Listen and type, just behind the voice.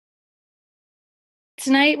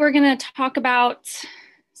Tonight we're going to talk about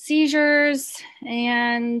seizures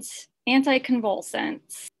and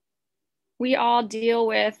anticonvulsants. We all deal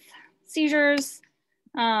with seizures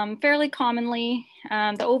fairly commonly.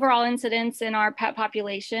 The overall incidence in our pet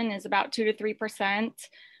population is about 2 to 3%,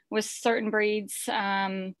 with certain breeds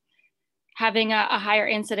having a higher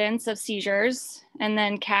incidence of seizures, and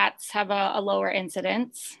then cats have a lower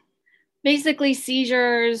incidence. Basically,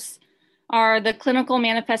 seizures are the clinical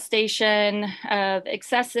manifestation of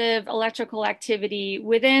excessive electrical activity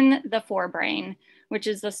within the forebrain, which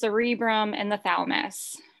is the cerebrum and the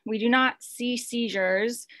thalamus. We do not see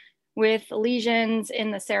seizures with lesions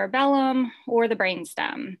in the cerebellum or the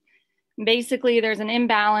brainstem. Basically, there's an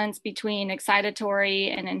imbalance between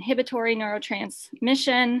excitatory and inhibitory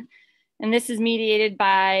neurotransmission, and this is mediated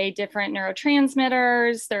by different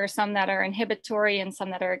neurotransmitters. There are some that are inhibitory and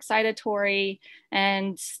some that are excitatory,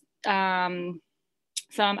 and some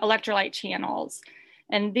electrolyte channels.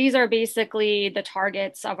 And these are basically the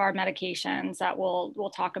targets of our medications that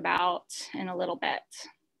we'll talk about in a little bit.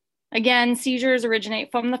 Again, seizures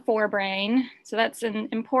originate from the forebrain. So that's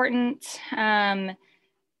important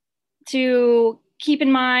to keep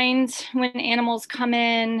in mind when animals come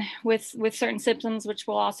in with certain symptoms, which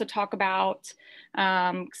we'll also talk about.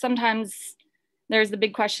 Sometimes there's the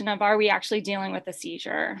big question of, are we actually dealing with a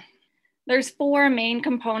seizure? There's 4 main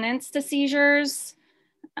components to seizures.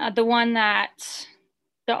 The one that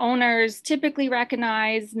the owners typically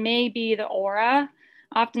recognize may be the aura.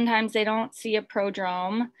 Oftentimes they don't see a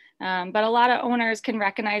prodrome, but a lot of owners can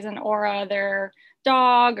recognize an aura. Their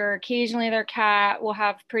dog or occasionally their cat will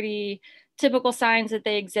have pretty typical signs that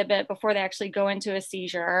they exhibit before they actually go into a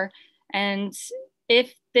seizure. And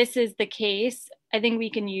if this is the case, I think we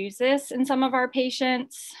can use this in some of our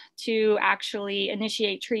patients to actually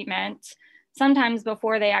initiate treatment, sometimes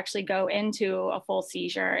before they actually go into a full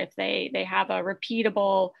seizure, if they have a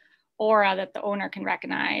repeatable aura that the owner can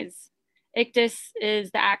recognize. Ictus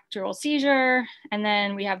is the actual seizure, and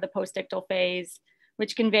then we have the postictal phase,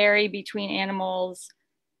 which can vary between animals.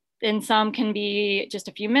 In some can be just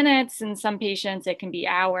a few minutes, in some patients it can be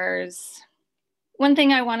hours. One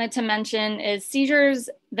thing I wanted to mention is seizures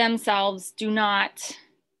themselves do not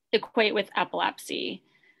equate with epilepsy.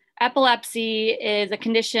 Epilepsy is a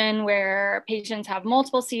condition where patients have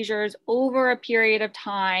multiple seizures over a period of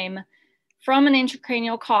time from an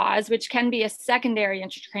intracranial cause, which can be a secondary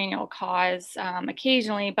intracranial cause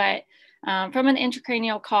occasionally, but from an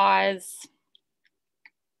intracranial cause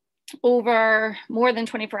over more than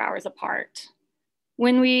 24 hours apart.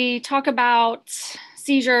 When we talk about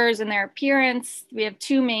seizures and their appearance, we have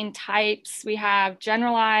 2 main types. We have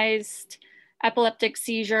generalized epileptic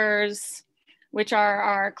seizures, which are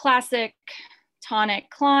our classic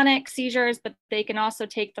tonic-clonic seizures, but they can also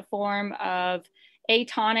take the form of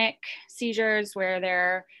atonic seizures, where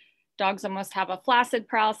their dogs almost have a flaccid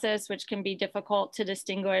paralysis, which can be difficult to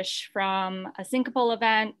distinguish from a syncopal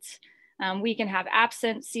event. We can have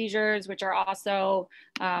absent seizures, which are also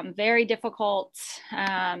very difficult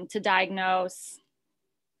to diagnose.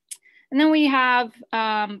 And then we have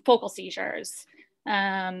focal seizures.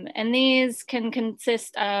 And these can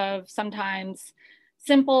consist of sometimes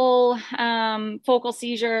simple focal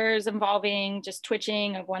seizures involving just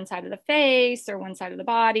twitching of one side of the face or one side of the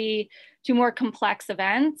body, to more complex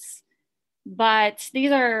events. But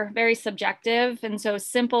these are very subjective, and so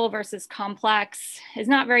simple versus complex is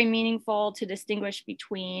not very meaningful to distinguish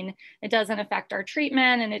between. It doesn't affect our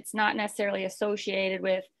treatment, and it's not necessarily associated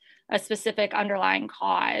with a specific underlying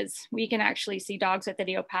cause. We can actually see dogs with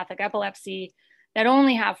idiopathic epilepsy that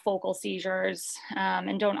only have focal seizures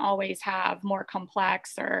and don't always have more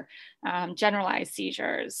complex or generalized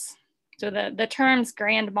seizures. So the terms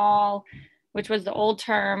grand mal, which was the old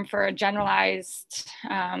term for a generalized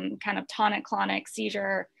kind of tonic-clonic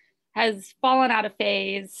seizure, has fallen out of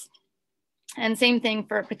phase. And same thing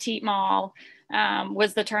for petit mal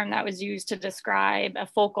was the term that was used to describe a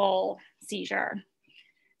focal seizure.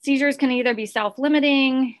 Seizures can either be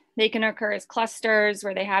self-limiting, they can occur as clusters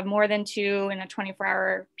where they have more than 2 in a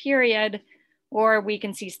 24-hour period, or we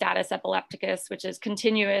can see status epilepticus, which is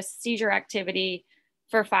continuous seizure activity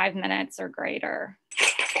for 5 minutes or greater.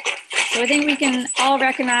 So I think we can all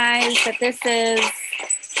recognize that this is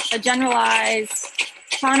a generalized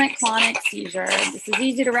tonic-clonic seizure. This is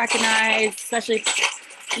easy to recognize, especially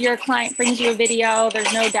if your client brings you a video.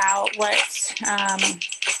 There's no doubt what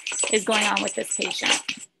is going on with this patient.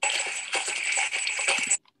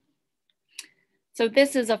 So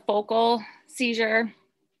this is a focal seizure.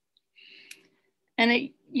 And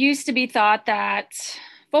it used to be thought that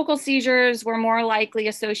focal seizures were more likely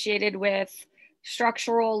associated with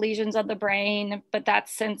structural lesions of the brain, but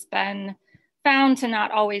that's since been found to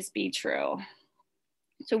not always be true.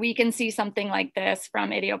 So we can see something like this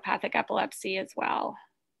from idiopathic epilepsy as well.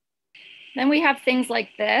 Then we have things like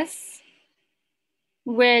this,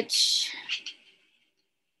 which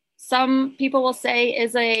some people will say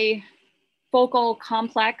is a focal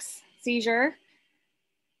complex seizure.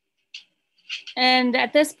 And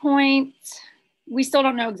at this point, we still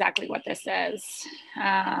don't know exactly what this is.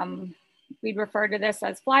 We'd refer to this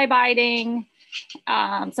as fly biting.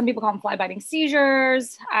 Some people call them fly biting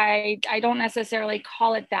seizures. I don't necessarily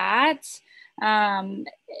call it that.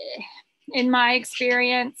 In my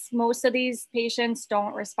experience, most of these patients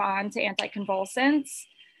don't respond to anticonvulsants.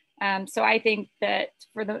 So I think that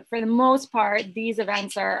for the most part, these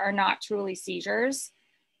events are not truly seizures.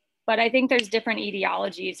 But I think there's different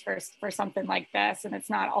etiologies for something like this, and it's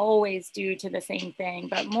not always due to the same thing.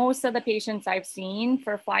 But most of the patients I've seen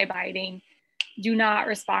for fly biting do not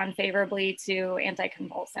respond favorably to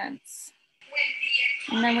anticonvulsants.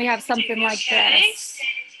 And then we have something like this,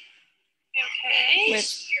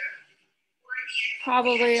 which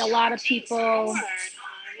probably a lot of people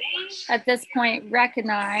at this point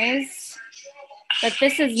recognize that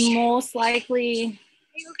this is most likely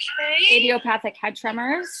idiopathic head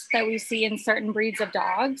tremors that we see in certain breeds of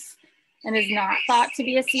dogs and is not thought to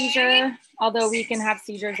be a seizure, although we can have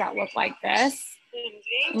seizures that look like this.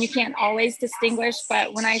 And you can't always distinguish,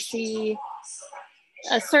 but when I see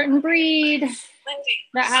a certain breed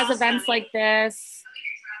that has events like this,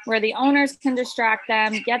 where the owners can distract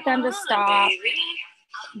them, get them to stop,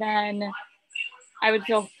 then I would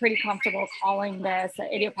feel pretty comfortable calling this an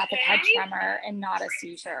idiopathic head tremor and not a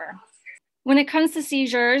seizure. When it comes to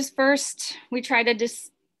seizures, first we try to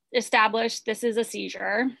establish this is a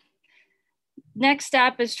seizure. Next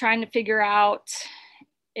step is trying to figure out,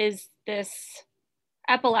 is this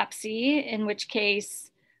epilepsy, in which case,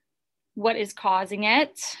 what is causing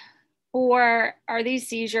it? Or are these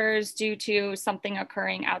seizures due to something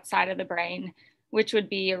occurring outside of the brain, which would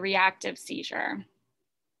be a reactive seizure?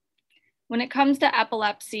 When it comes to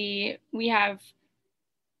epilepsy, we have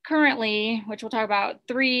currently, which we'll talk about,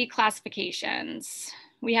 3 classifications.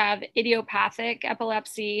 We have idiopathic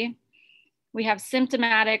epilepsy, we have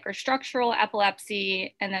symptomatic or structural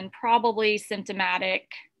epilepsy, and then probably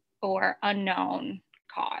symptomatic or unknown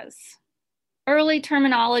cause. Early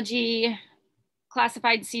terminology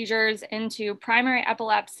classified seizures into primary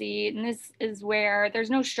epilepsy, and this is where there's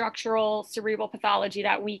no structural cerebral pathology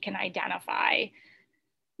that we can identify.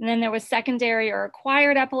 And then there was secondary or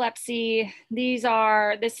acquired epilepsy.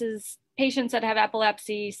 This is patients that have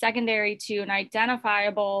epilepsy secondary to an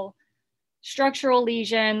identifiable structural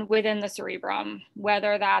lesion within the cerebrum,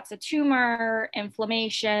 whether that's a tumor,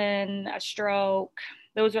 inflammation, a stroke,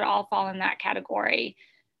 those would all fall in that category.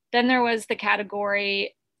 Then there was the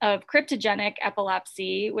category of cryptogenic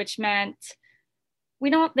epilepsy, which meant we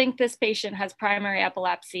don't think this patient has primary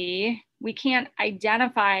epilepsy. We can't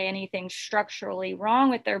identify anything structurally wrong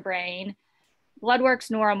with their brain. Blood work's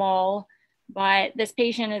normal, but this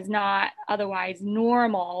patient is not otherwise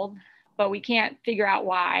normal, but we can't figure out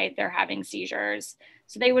why they're having seizures.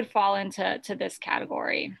 So they would fall into this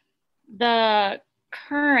category. The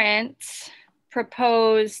current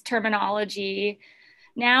proposed terminology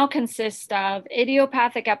now consists of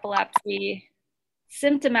idiopathic epilepsy,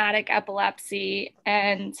 symptomatic epilepsy,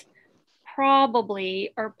 and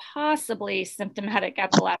probably or possibly symptomatic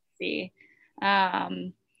epilepsy,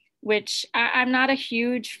 which I'm not a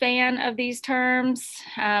huge fan of these terms.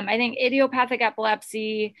 I think idiopathic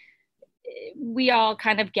epilepsy, we all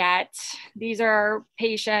kind of get. These are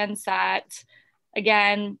patients that,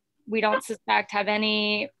 again, we don't suspect have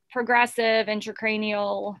any progressive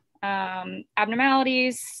intracranial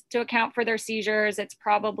abnormalities to account for their seizures. It's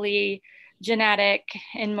probably genetic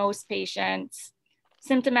in most patients.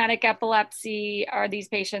 Symptomatic epilepsy are these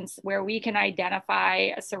patients where we can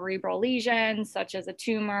identify a cerebral lesion, such as a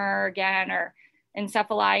tumor, again, or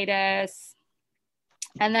encephalitis.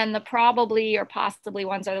 And then the probably or possibly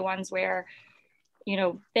ones are the ones where,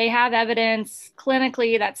 they have evidence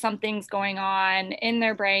clinically that something's going on in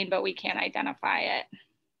their brain, but we can't identify it.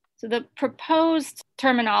 So the proposed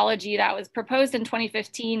terminology that was proposed in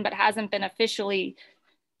 2015, but hasn't been officially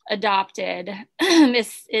adopted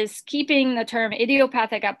is keeping the term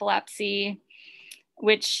idiopathic epilepsy,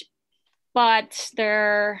 but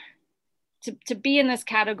to be in this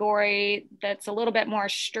category that's a little bit more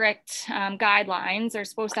strict guidelines. They're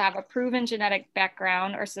supposed to have a proven genetic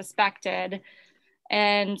background or suspected,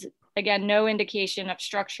 and again, no indication of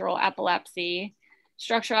structural epilepsy.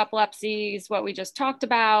 Structural epilepsy is what we just talked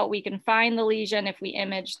about. We can find the lesion if we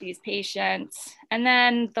image these patients. And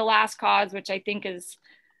then the last cause, which I think is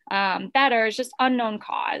better is just unknown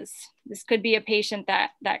cause. This could be a patient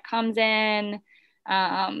that comes in,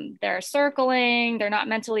 they're circling, they're not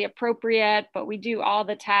mentally appropriate, but we do all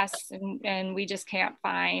the tests and we just can't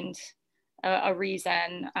find a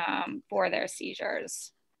reason for their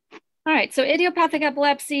seizures. All right, so idiopathic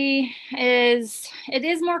epilepsy is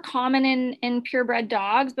more common in purebred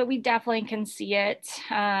dogs, but we definitely can see it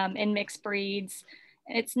in mixed breeds.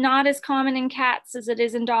 It's not as common in cats as it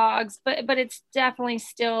is in dogs, but it's definitely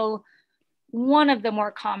still one of the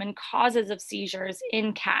more common causes of seizures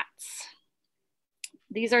in cats.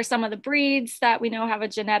 These are some of the breeds that we know have a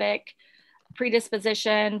genetic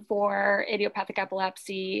predisposition for idiopathic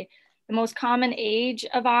epilepsy. The most common age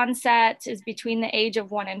of onset is between the age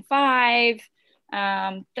of 1 and 5.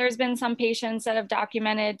 There's been some patients that have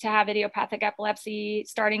documented to have idiopathic epilepsy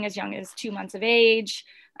starting as young as 2 months of age.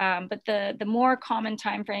 But the more common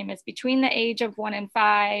time frame is between the age of 1 and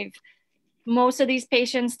 5. Most of these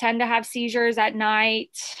patients tend to have seizures at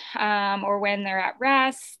night or when they're at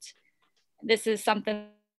rest. This is something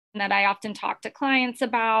that I often talk to clients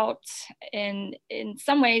about. And in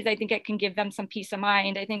some ways, I think it can give them some peace of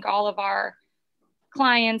mind. I think all of our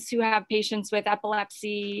clients who have patients with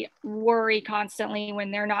epilepsy worry constantly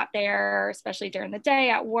when they're not there, especially during the day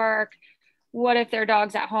at work. What if their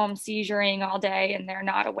dog's at home seizuring all day and they're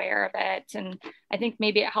not aware of it? And I think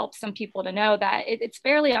maybe it helps some people to know that it's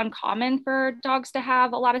fairly uncommon for dogs to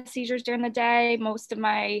have a lot of seizures during the day. Most of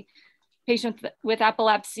my patients with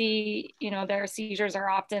epilepsy, their seizures are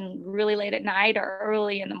often really late at night or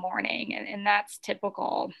early in the morning, and that's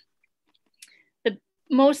typical. The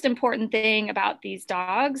most important thing about these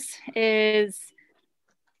dogs is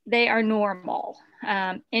they are normal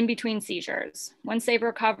in between seizures. Once they've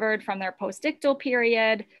recovered from their postictal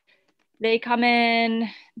period, they come in,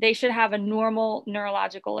 they should have a normal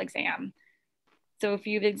neurological exam. So if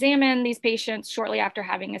you've examined these patients shortly after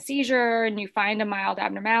having a seizure and you find a mild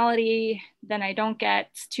abnormality, then I don't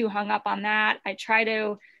get too hung up on that. I try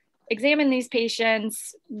to examine these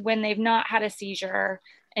patients when they've not had a seizure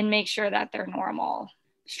and make sure that they're normal.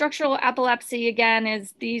 Structural epilepsy, again,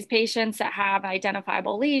 is these patients that have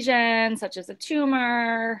identifiable lesions, such as a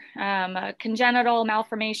tumor, a congenital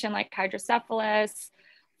malformation like hydrocephalus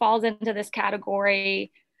falls into this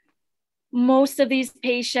category. Most of these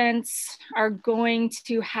patients are going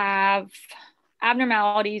to have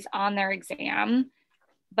abnormalities on their exam,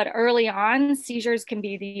 but early on, seizures can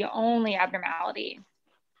be the only abnormality.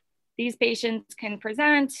 These patients can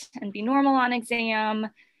present and be normal on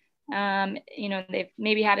exam. They've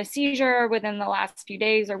maybe had a seizure within the last few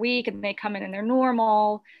days or week, and they come in and they're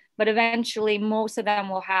normal, but eventually most of them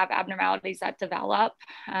will have abnormalities that develop.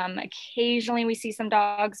 Occasionally we see some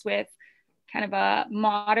dogs with kind of a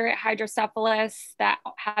moderate hydrocephalus that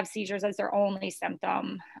have seizures as their only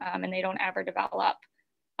symptom, and they don't ever develop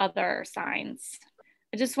other signs.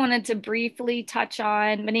 I just wanted to briefly touch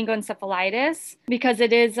on meningoencephalitis because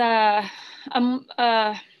it is a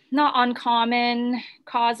not uncommon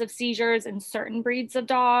cause of seizures in certain breeds of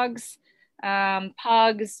dogs,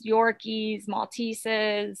 pugs, Yorkies,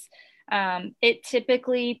 Malteses. It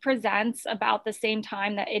typically presents about the same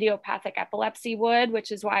time that idiopathic epilepsy would,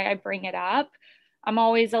 which is why I bring it up. I'm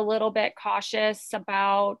always a little bit cautious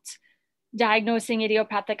about diagnosing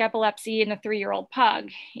idiopathic epilepsy in a 3-year-old pug.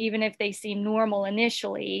 Even if they seem normal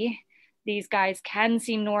initially, these guys can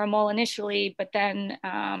seem normal initially, but then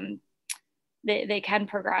they can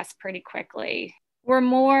progress pretty quickly. We're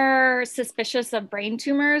more suspicious of brain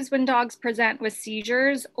tumors when dogs present with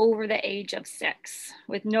seizures over the age of 6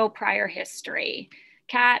 with no prior history.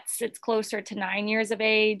 Cats, it's closer to 9 years of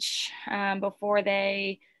age before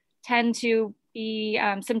they tend to be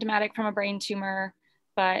symptomatic from a brain tumor.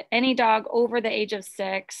 But any dog over the age of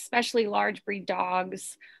 6, especially large breed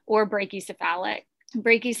dogs or brachycephalic.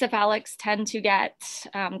 Brachycephalics tend to get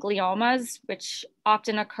gliomas, which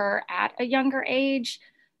often occur at a younger age.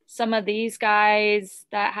 Some of these guys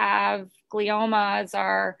that have gliomas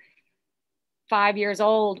are 5 years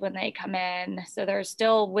old when they come in. So they're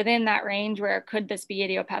still within that range where could this be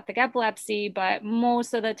idiopathic epilepsy, but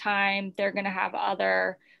most of the time they're going to have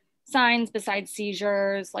other signs besides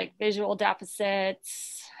seizures like visual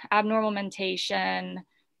deficits, abnormal mentation,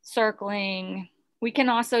 circling. We can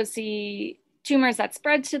also see tumors that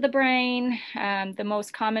spread to the brain. The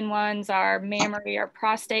most common ones are mammary or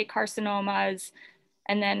prostate carcinomas,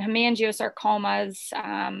 and then hemangiosarcomas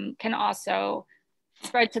can also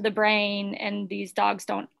spread to the brain, and these dogs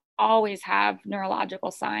don't always have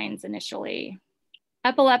neurological signs initially.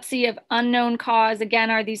 Epilepsy of unknown cause, again,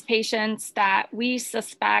 are these patients that we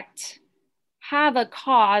suspect have a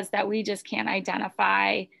cause that we just can't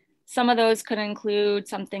identify. Some of those could include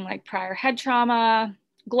something like prior head trauma,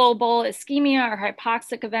 global ischemia or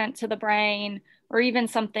hypoxic event to the brain, or even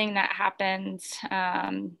something that happened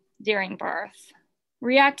during birth.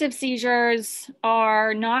 Reactive seizures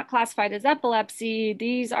are not classified as epilepsy.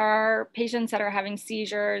 These are patients that are having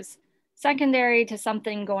seizures secondary to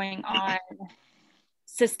something going on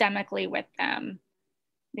systemically with them.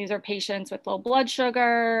 These are patients with low blood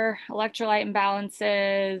sugar, electrolyte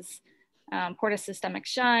imbalances, portosystemic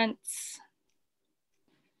shunts.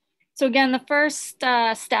 So again, the first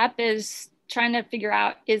step is trying to figure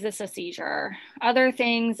out, is this a seizure? Other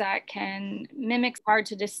things that can mimic, hard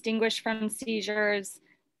to distinguish from seizures,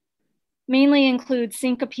 mainly include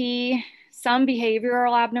syncope, some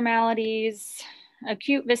behavioral abnormalities,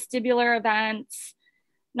 acute vestibular events,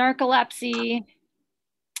 narcolepsy,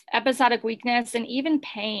 episodic weakness, and even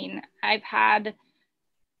pain. I've had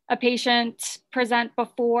a patient present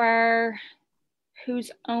before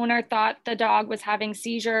whose owner thought the dog was having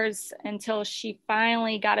seizures until she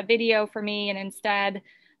finally got a video for me, and instead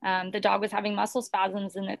the dog was having muscle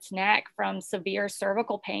spasms in its neck from severe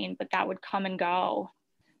cervical pain, but that would come and go.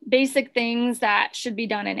 Basic things that should be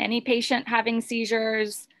done in any patient having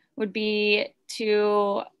seizures would be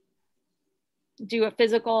to do a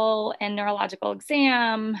physical and neurological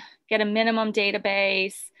exam, get a minimum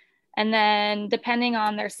database, and then depending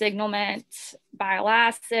on their signalment, bile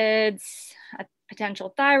acids, a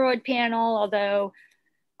potential thyroid panel, although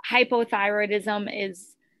hypothyroidism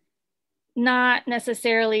is not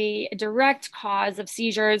necessarily a direct cause of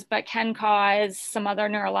seizures, but can cause some other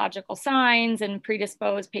neurological signs and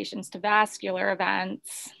predispose patients to vascular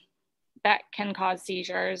events that can cause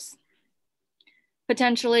seizures.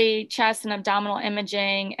 Potentially chest and abdominal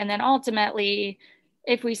imaging, and then ultimately,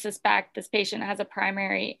 if we suspect this patient has a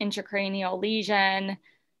primary intracranial lesion,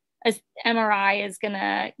 an MRI is going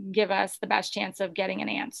to give us the best chance of getting an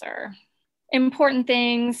answer. Important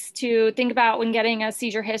things to think about when getting a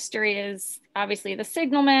seizure history is obviously the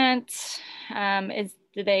signalment.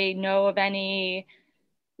 Do they know of any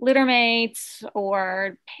littermates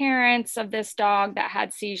or parents of this dog that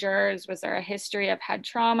had seizures? Was there a history of head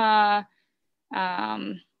trauma?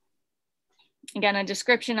 Again, a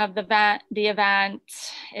description of the event.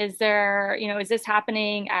 Is there, is this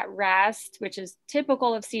happening at rest, which is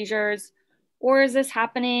typical of seizures, or is this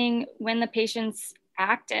happening when the patient's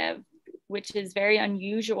active, which is very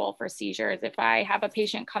unusual for seizures? If I have a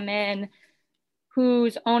patient come in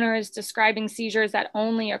whose owner is describing seizures that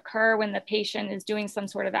only occur when the patient is doing some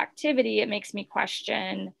sort of activity, it makes me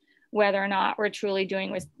question whether or not we're truly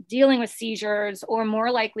dealing with seizures, or more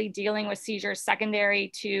likely dealing with seizures secondary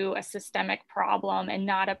to a systemic problem and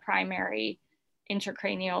not a primary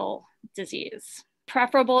intracranial disease.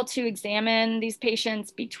 Preferable to examine these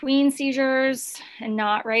patients between seizures and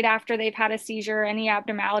not right after they've had a seizure. Any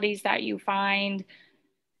abnormalities that you find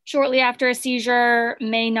shortly after a seizure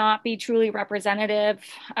may not be truly representative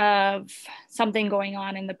of something going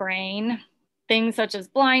on in the brain. Things such as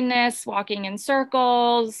blindness, walking in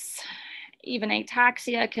circles, even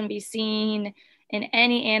ataxia can be seen in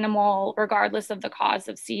any animal, regardless of the cause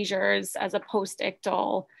of seizures, as a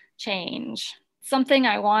post-ictal change. Something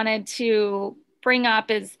I wanted to bring up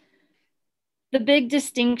is the big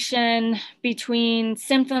distinction between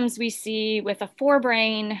symptoms we see with a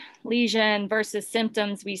forebrain lesion versus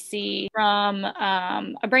symptoms we see from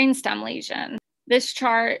a brainstem lesion. This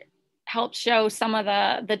chart helps show some of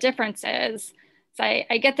the differences. So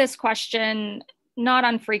I get this question not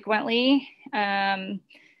unfrequently. And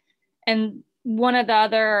one of the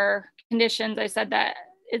other conditions I said that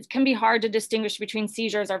it can be hard to distinguish between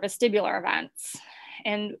seizures or vestibular events.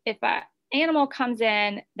 And if an animal comes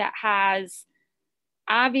in that has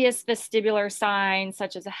obvious vestibular signs,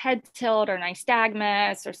 such as a head tilt or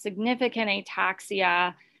nystagmus or significant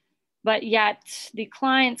ataxia, but yet the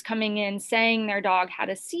client's coming in saying their dog had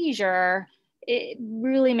a seizure, it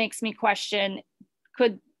really makes me question,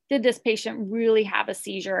 did this patient really have a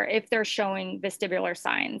seizure if they're showing vestibular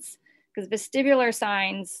signs? Because vestibular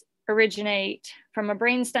signs originate from a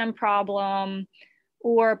brainstem problem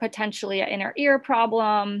or potentially an inner ear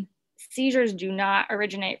problem. Seizures do not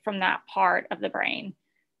originate from that part of the brain.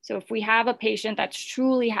 So if we have a patient that's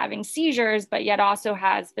truly having seizures, but yet also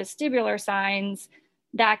has vestibular signs,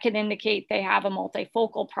 that could indicate they have a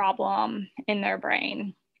multifocal problem in their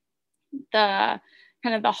brain. The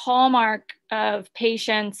kind of the hallmark of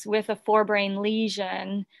patients with a forebrain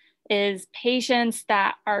lesion is patients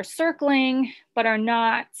that are circling, but are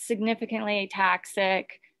not significantly ataxic.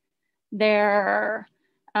 They're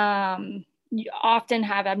you often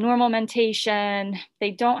have abnormal mentation.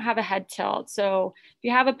 They don't have a head tilt. So if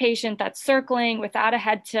you have a patient that's circling without a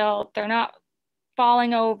head tilt, they're not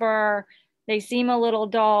falling over, they seem a little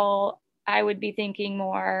dull, I would be thinking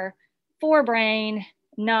more forebrain,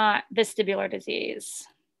 not vestibular disease.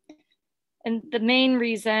 And the main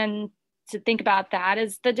reason to think about that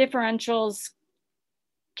is the differentials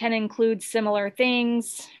can include similar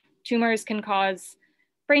things. Tumors can cause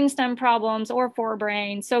brainstem problems or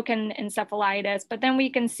forebrain, so can encephalitis, but then we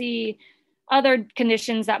can see other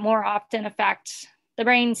conditions that more often affect the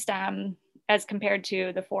brainstem as compared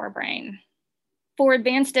to the forebrain. For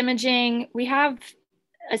advanced imaging, we have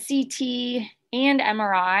a CT and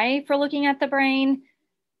MRI for looking at the brain.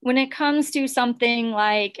 When it comes to something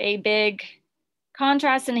like a big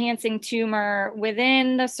contrast enhancing tumor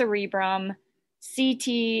within the cerebrum, CT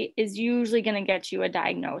is usually going to get you a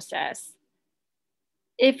diagnosis.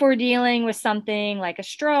 If we're dealing with something like a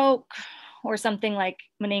stroke or something like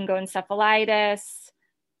meningoencephalitis,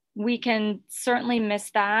 we can certainly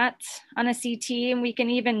miss that on a CT, and we can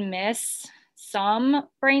even miss some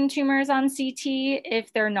brain tumors on CT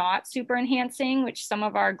if they're not super enhancing, which some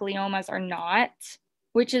of our gliomas are not,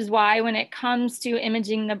 which is why when it comes to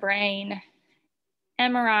imaging the brain,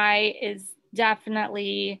 MRI is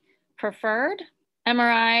definitely preferred.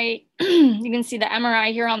 MRI, you can see the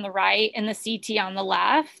MRI here on the right and the CT on the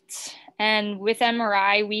left. And with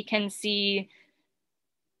MRI, we can see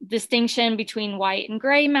distinction between white and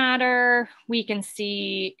gray matter. We can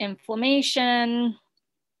see inflammation.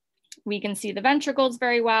 We can see the ventricles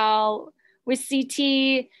very well. With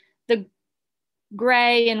CT, the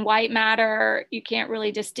gray and white matter, you can't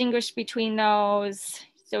really distinguish between those.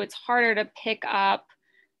 So it's harder to pick up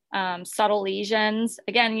subtle lesions.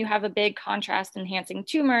 Again, you have a big contrast enhancing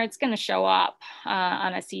tumor, it's going to show up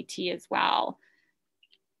on a CT as well.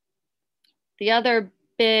 The other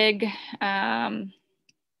big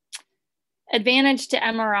advantage to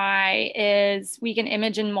MRI is we can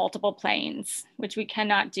image in multiple planes, which we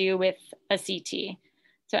cannot do with a CT.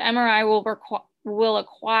 So MRI will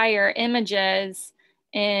acquire images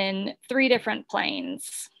in 3 different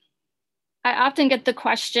planes. I often get the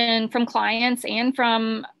question from clients and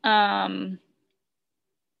from other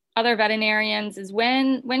veterinarians is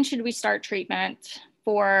when should we start treatment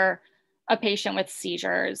for a patient with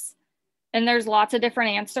seizures? And there's lots of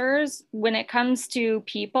different answers. When it comes to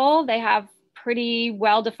people, they have pretty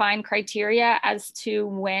well-defined criteria as to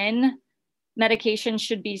when medication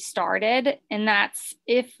should be started. And that's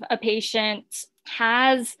if a patient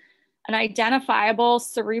has an identifiable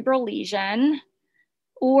cerebral lesion,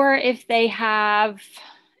 or if they have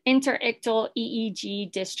interictal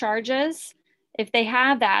EEG discharges. If they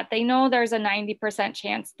have that, they know there's a 90%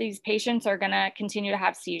 chance these patients are going to continue to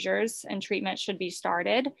have seizures and treatment should be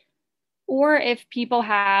started. Or if people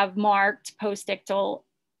have marked postictal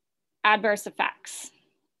adverse effects.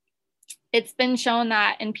 It's been shown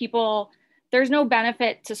that in people, there's no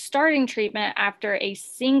benefit to starting treatment after a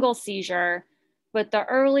single seizure, but the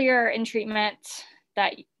earlier treatment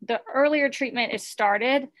is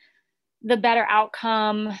started, the better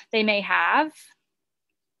outcome they may have.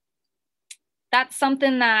 That's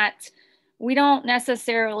something that we don't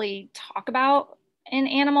necessarily talk about in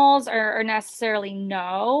animals or necessarily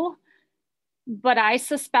know, but I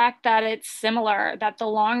suspect that it's similar, that the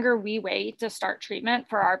longer we wait to start treatment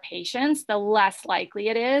for our patients, the less likely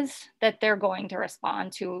it is that they're going to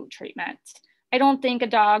respond to treatment. I don't think a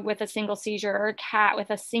dog with a single seizure or a cat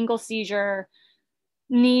with a single seizure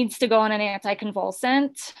needs to go on an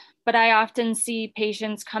anticonvulsant, but I often see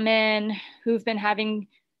patients come in who've been having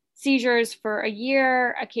seizures for a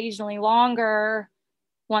year, occasionally longer,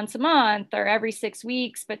 once a month or every 6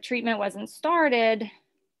 weeks, but treatment wasn't started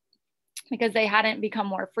because they hadn't become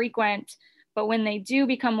more frequent. But when they do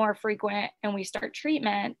become more frequent and we start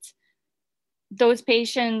treatment, those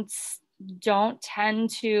patients don't tend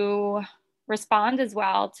to respond as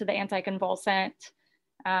well to the anticonvulsant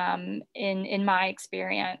in my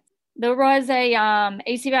experience. There was a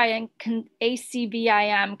ACVIM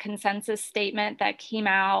consensus statement that came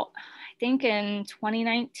out, I think in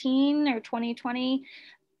 2019 or 2020,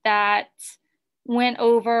 that went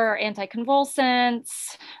over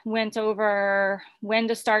anticonvulsants, went over when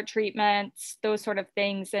to start treatment, those sort of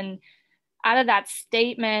things. And out of that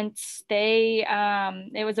statement,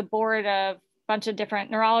 it was a board of a bunch of different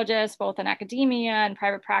neurologists, both in academia and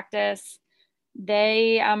private practice.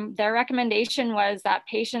 Their recommendation was that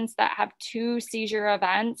patients that have 2 seizure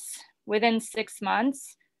events within 6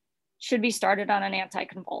 months should be started on an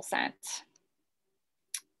anticonvulsant.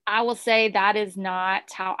 I will say that is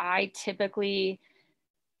not how I typically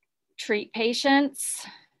treat patients.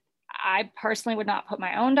 I personally would not put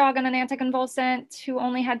my own dog on an anticonvulsant who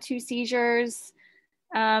only had 2 seizures.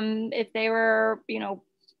 If they were,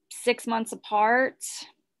 6 months apart,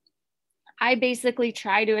 I basically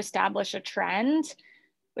try to establish a trend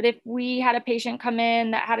But if we had a patient come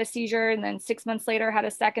in that had a seizure and then 6 months later had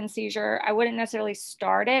a second seizure, I wouldn't necessarily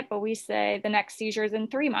start it, but we say the next seizure is in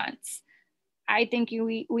 3 months. I think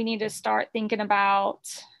we need to start thinking about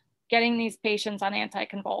getting these patients on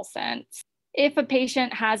anticonvulsants. If a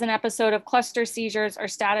patient has an episode of cluster seizures or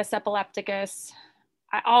status epilepticus,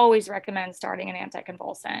 I always recommend starting an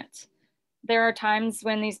anticonvulsant. There are times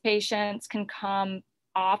when these patients can come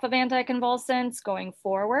off of anticonvulsants going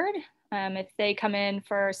forward. If they come in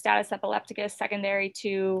for status epilepticus secondary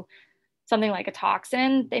to something like a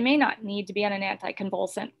toxin, they may not need to be on an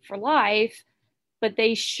anticonvulsant for life, but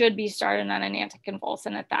they should be started on an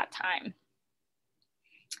anticonvulsant at that time.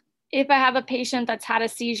 If I have a patient that's had a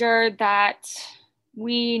seizure that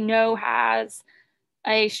we know has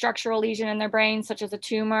a structural lesion in their brain, such as a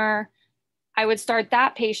tumor, I would start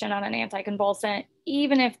that patient on an anticonvulsant,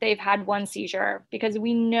 even if they've had one seizure, because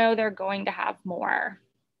we know they're going to have more.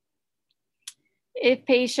 If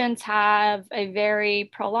patients have a very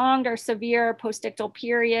prolonged or severe postictal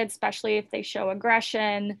period, especially if they show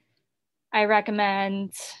aggression, I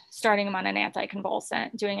recommend starting them on an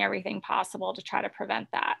anticonvulsant, doing everything possible to try to prevent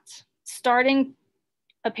that. Starting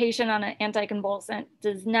a patient on an anticonvulsant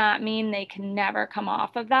does not mean they can never come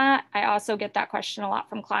off of that. I also get that question a lot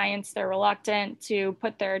from clients. They're reluctant to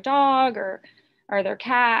put their dog or their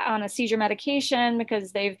cat on a seizure medication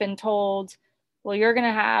because they've been told, well, you're going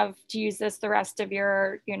to have to use this the rest of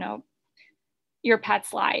your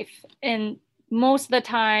pet's life. And most of the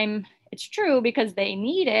time it's true because they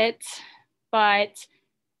need it. But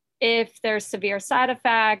if there's severe side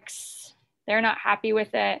effects, they're not happy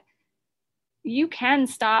with it, you can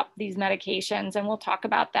stop these medications, and we'll talk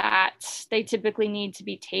about that. They typically need to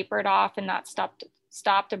be tapered off and not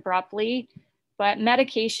stopped abruptly, but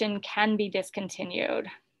medication can be discontinued.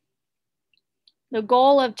 The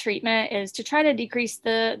goal of treatment is to try to decrease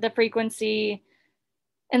the frequency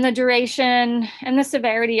and the duration and the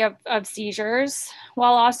severity of seizures,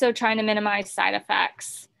 while also trying to minimize side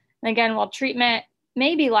effects. And again, while treatment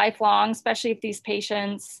may be lifelong, especially if these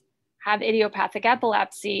patients have idiopathic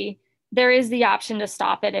epilepsy, there is the option to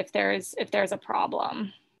stop it if there's a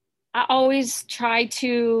problem. I always try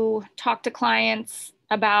to talk to clients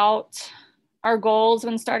about our goals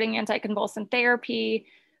when starting anticonvulsant therapy,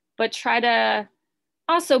 but try to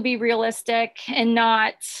also be realistic and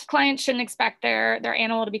clients shouldn't expect their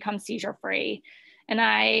animal to become seizure free. And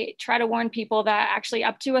I try to warn people that actually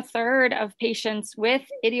up to a third of patients with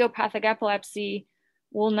idiopathic epilepsy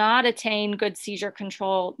will not attain good seizure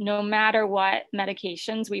control no matter what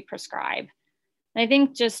medications we prescribe. And I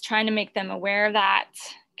think just trying to make them aware of that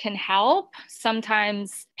can help.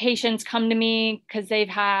 Sometimes patients come to me because they've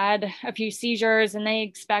had a few seizures and they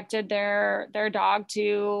expected their dog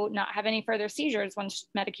to not have any further seizures once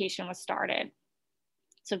medication was started.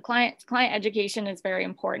 So client education is very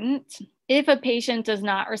important. If a patient does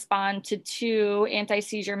not respond to 2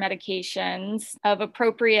 anti-seizure medications of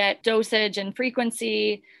appropriate dosage and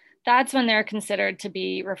frequency, that's when they're considered to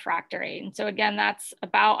be refractory. And so again, that's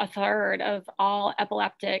about a third of all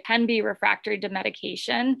epileptic can be refractory to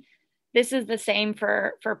medication. This is the same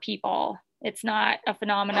for people. It's not a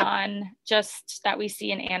phenomenon just that we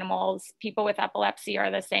see in animals. People with epilepsy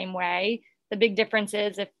are the same way. The big difference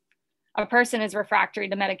is if a person is refractory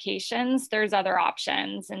to medications, there's other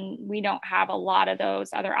options, and we don't have a lot of those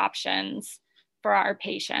other options for our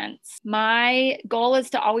patients. My goal is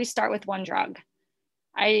to always start with one drug.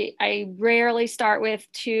 I rarely start with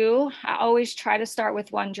 2. I always try to start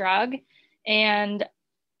with one drug and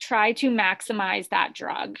try to maximize that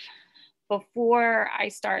drug before I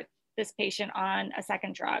start this patient on a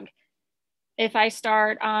second drug. If I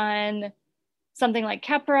start on something like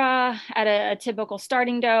Keppra at a typical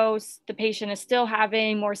starting dose, the patient is still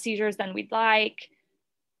having more seizures than we'd like,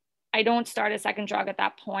 I don't start a second drug at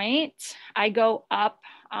that point. I go up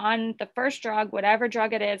on the first drug, whatever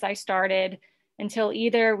drug it is I started, until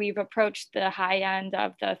either we've approached the high end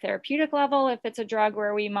of the therapeutic level, if it's a drug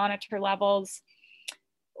where we monitor levels,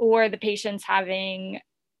 or the patient's having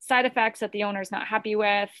side effects that the owner's not happy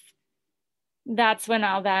with. That's when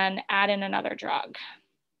I'll then add in another drug.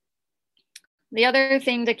 The other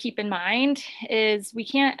thing to keep in mind is we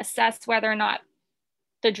can't assess whether or not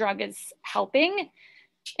the drug is helping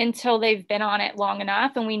until they've been on it long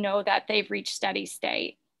enough and we know that they've reached steady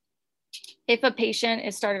state. If a patient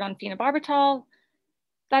is started on phenobarbital,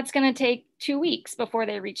 that's going to take 2 weeks before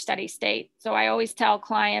they reach steady state. So I always tell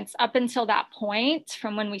clients up until that point,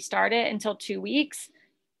 from when we start it until 2 weeks,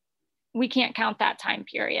 we can't count that time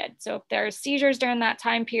period. So if there's seizures during that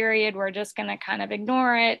time period, we're just going to kind of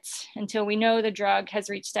ignore it until we know the drug has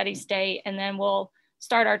reached steady state, and then we'll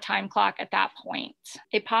start our time clock at that point.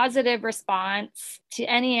 A positive response to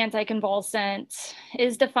any anticonvulsant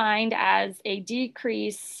is defined as a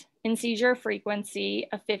decrease in seizure frequency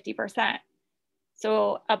of 50%.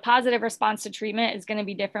 So a positive response to treatment is going to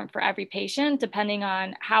be different for every patient, depending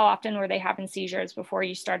on how often were they having seizures before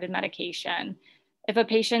you started medication. If a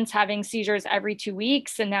patient's having seizures every 2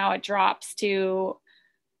 weeks and now it drops to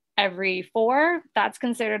every 4, that's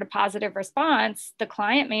considered a positive response. The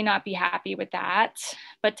client may not be happy with that,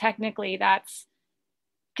 but technically that's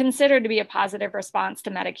considered to be a positive response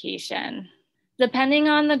to medication. Depending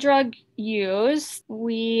on the drug used,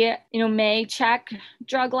 we may check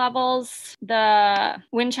drug levels.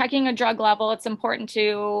 When checking a drug level, it's important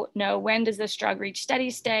to know, when does this drug reach steady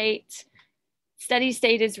state? Steady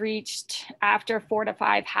state is reached after 4 to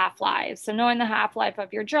 5 half-lives. So knowing the half-life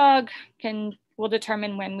of your drug will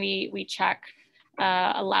determine when we check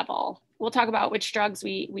a level. We'll talk about which drugs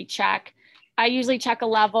we check. I usually check a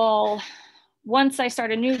level once I start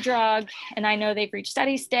a new drug and I know they've reached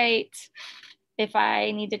steady state. If I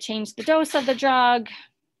need to change the dose of the drug,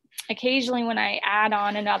 occasionally when I add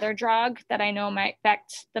on another drug that I know might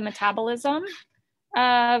affect the metabolism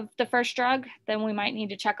of the first drug, then we might need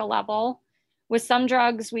to check a level. With some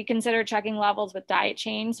drugs, we consider checking levels with diet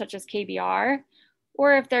change, such as KBR,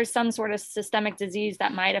 or if there's some sort of systemic disease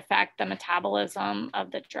that might affect the metabolism of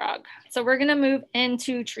the drug. So we're gonna move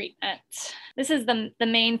into treatment. This is the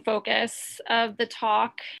main focus of the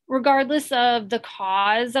talk. Regardless of the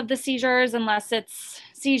cause of the seizures, unless it's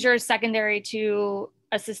seizures secondary to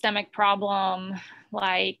a systemic problem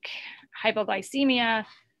like hypoglycemia,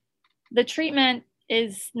 the treatment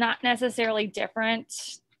is not necessarily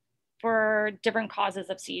different for different causes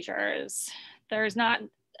of seizures. There's not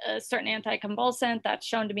a certain anticonvulsant that's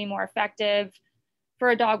shown to be more effective for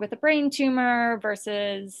a dog with a brain tumor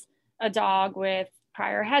versus a dog with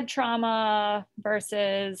prior head trauma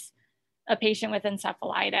versus a patient with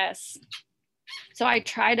encephalitis. So I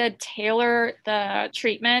try to tailor the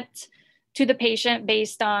treatment to the patient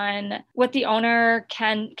based on what the owner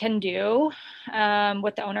can do,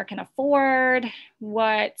 what the owner can afford,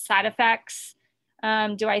 what side effects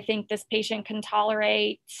do I think this patient can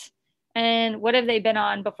tolerate, and what have they been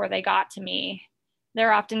on before they got to me.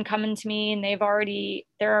 They're often coming to me and they're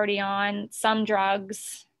already on some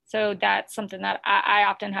drugs. So that's something that I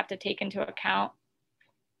often have to take into account.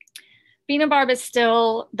 Phenobarb is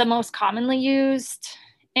still the most commonly used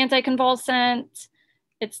anticonvulsant.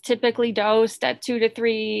 It's typically dosed at 2 to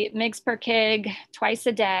 3 mg per kg twice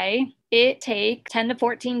a day. It takes 10 to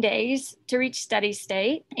 14 days to reach steady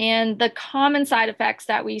state. And the common side effects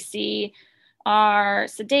that we see are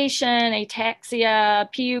sedation, ataxia,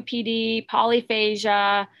 PUPD,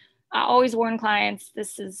 polyphagia. I always warn clients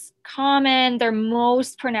this is common. They're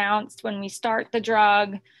most pronounced when we start the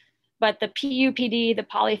drug, but the PUPD, the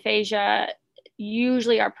polyphagia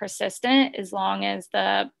usually are persistent as long as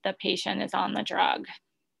the patient is on the drug.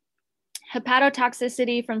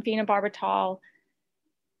 Hepatotoxicity from phenobarbital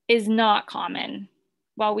is not common.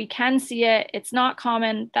 While we can see it, it's not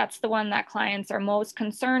common. That's the one that clients are most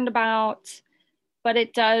concerned about, but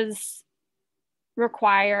it does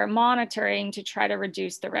require monitoring to try to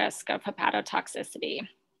reduce the risk of hepatotoxicity.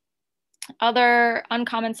 Other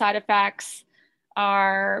uncommon side effects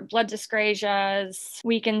are blood dyscrasias.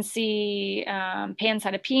 We can see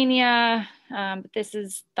pancytopenia, but this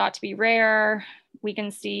is thought to be rare. We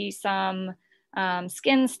can see some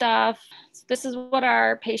skin stuff. So this is what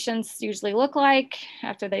our patients usually look like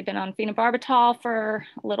after they've been on phenobarbital for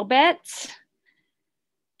a little bit.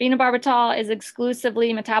 Phenobarbital is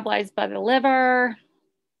exclusively metabolized by the liver.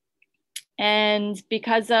 And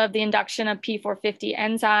because of the induction of P450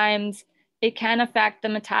 enzymes, it can affect the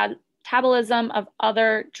metabolism of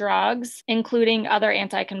other drugs, including other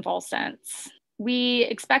anticonvulsants. We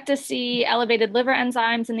expect to see elevated liver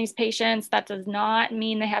enzymes in these patients. That does not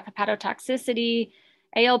mean they have hepatotoxicity.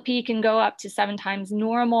 ALP can go up to 7 times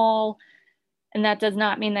normal, and that does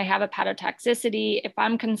not mean they have hepatotoxicity. If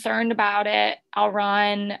I'm concerned about it, I'll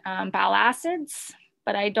run bile acids,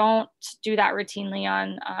 but I don't do that routinely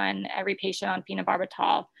on every patient on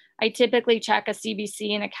phenobarbital. I typically check a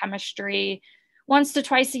CBC and a chemistry once to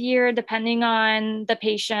twice a year, depending on the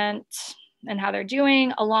patient and how they're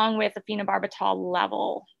doing, along with a phenobarbital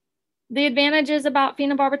level. The advantages about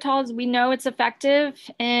phenobarbital is we know it's effective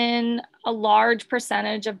in a large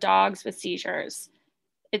percentage of dogs with seizures.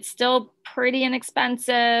 It's still pretty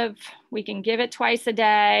inexpensive. We can give it twice a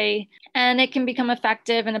day, and it can become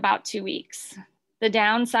effective in about 2 weeks. The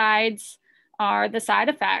downsides are the side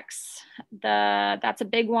effects. That's a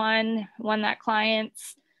big one that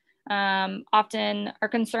clients often are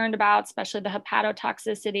concerned about, especially the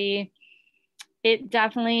hepatotoxicity. It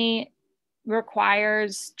definitely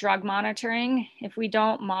requires drug monitoring. If we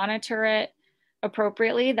don't monitor it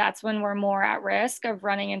appropriately, that's when we're more at risk of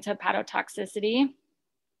running into hepatotoxicity.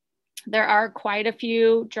 There are quite a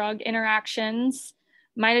few drug interactions.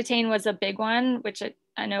 Mitotane was a big one, which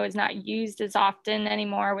I know is not used as often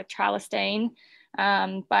anymore with trelastane,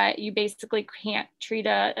 but you basically can't treat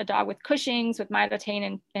a dog with Cushing's with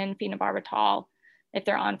mitotane and phenobarbital if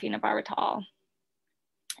they're on phenobarbital.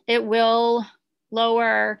 It will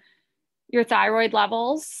lower your thyroid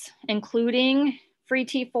levels, including free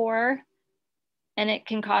T4, and it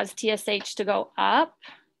can cause TSH to go up.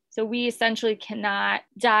 So we essentially cannot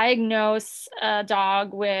diagnose a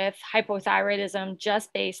dog with hypothyroidism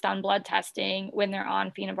just based on blood testing when they're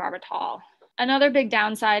on phenobarbital. Another big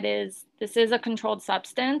downside is this is a controlled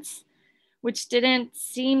substance, which didn't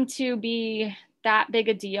seem to be that big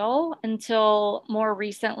a deal until more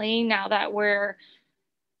recently, now that we're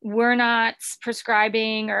not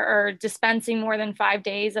prescribing or dispensing more than 5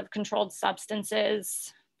 days of controlled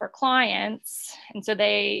substances for clients. And so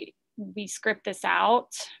we script this out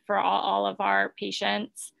for all of our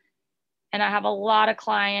patients. And I have a lot of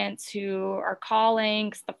clients who are calling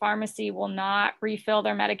because the pharmacy will not refill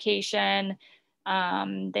their medication.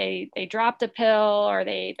 They dropped a pill, or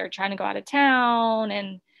they're trying to go out of town,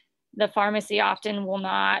 and the pharmacy often will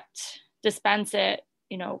not dispense it,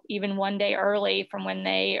 even 1 day early from when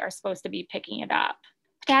they are supposed to be picking it up.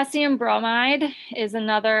 Potassium bromide is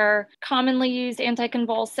another commonly used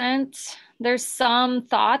anticonvulsant. There's some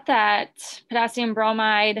thought that potassium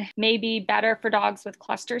bromide may be better for dogs with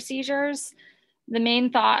cluster seizures. The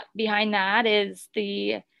main thought behind that is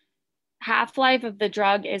the half-life of the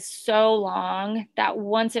drug is so long that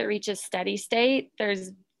once it reaches steady state,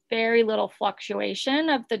 there's very little fluctuation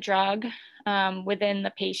of the drug within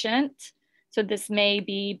the patient. So this may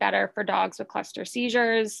be better for dogs with cluster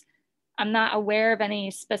seizures. I'm not aware of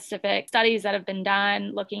any specific studies that have been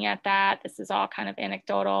done looking at that. This is all kind of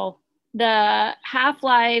anecdotal. The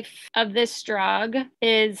half-life of this drug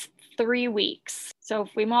is 3 weeks. So if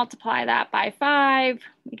we multiply that by 5,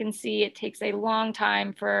 we can see it takes a long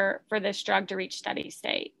time for this drug to reach steady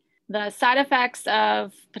state. The side effects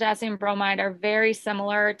of potassium bromide are very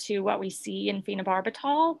similar to what we see in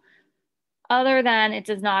phenobarbital, other than it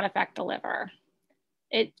does not affect the liver.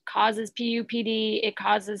 It causes PUPD, it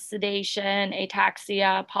causes sedation,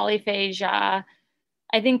 ataxia, polyphagia.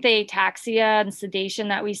 I think the ataxia and sedation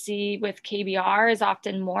that we see with KBR is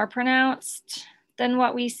often more pronounced than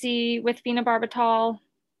what we see with phenobarbital.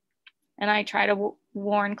 And I try to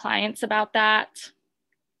warn clients about that.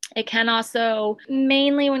 It can also,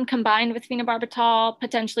 mainly when combined with phenobarbital,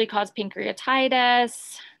 potentially cause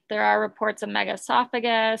pancreatitis. There are reports of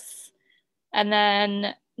megaesophagus, and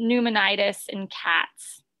then pneumonitis in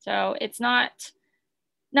cats. So it's not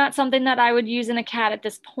something that I would use in a cat at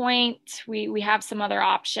this point. We have some other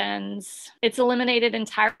options. It's eliminated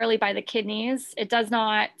entirely by the kidneys. It does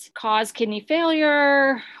not cause kidney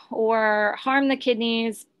failure or harm the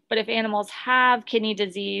kidneys, but if animals have kidney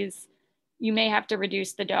disease, you may have to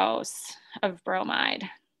reduce the dose of bromide.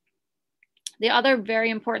 The other very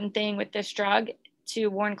important thing with this drug to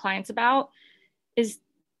warn clients about is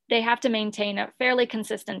they have to maintain a fairly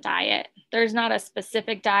consistent diet. There's not a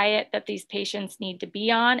specific diet that these patients need to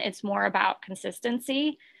be on. It's more about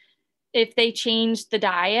consistency. If they change the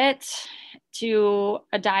diet to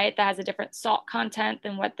a diet that has a different salt content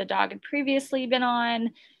than what the dog had previously been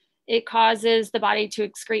on, it causes the body to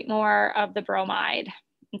excrete more of the bromide.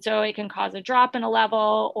 And so it can cause a drop in a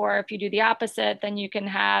level, or if you do the opposite, then you can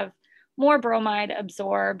have more bromide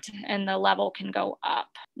absorbed and the level can go up.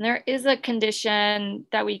 And there is a condition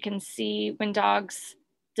that we can see when dogs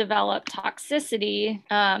develop toxicity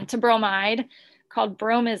to bromide called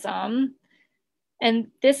bromism.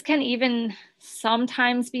 And this can even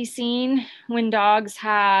sometimes be seen when dogs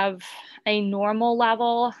have a normal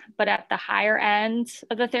level, but at the higher end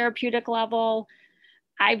of the therapeutic level.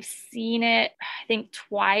 I've seen it, I think,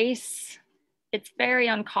 twice. It's very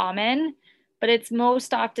uncommon, but it's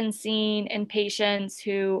most often seen in patients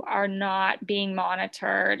who are not being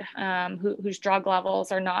monitored, whose drug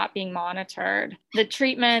levels are not being monitored. The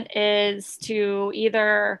treatment is to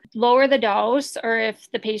either lower the dose, or if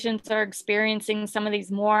the patients are experiencing some of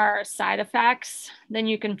these more side effects, then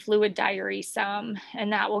you can fluid diurese them,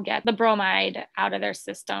 and that will get the bromide out of their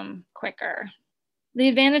system quicker. The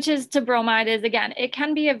advantages to bromide is, again, it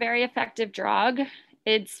can be a very effective drug.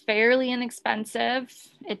 It's fairly inexpensive.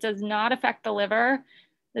 It does not affect the liver.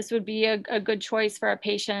 This would be a good choice for a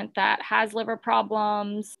patient that has liver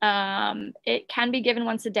problems. It can be given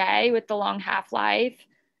once a day with the long half-life.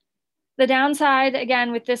 The downside,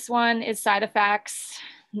 again, with this one is side effects.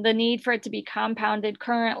 the need for it to be compounded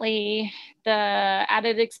currently, the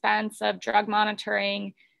added expense of drug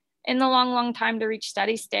monitoring, in the long time to reach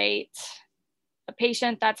steady state. A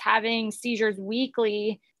patient that's having seizures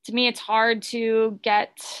weekly, to me, it's hard to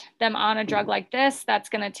get them on a drug like this. That's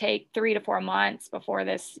going to take 3 to 4 months before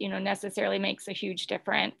this, necessarily makes a huge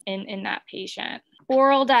difference in that patient.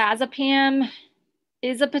 Oral diazepam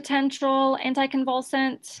is a potential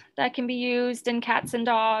anticonvulsant that can be used in cats and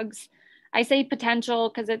dogs. I say potential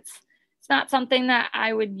because it's not something that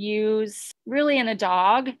I would use really in a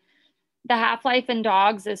dog. The half-life in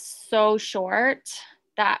dogs is so short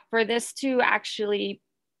that for this to actually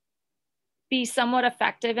be somewhat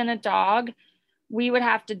effective in a dog, we would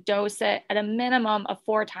have to dose it at a minimum of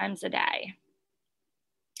 4 times a day.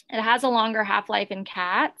 It has a longer half-life in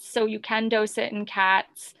cats, so you can dose it in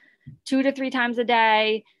cats 2 to 3 times a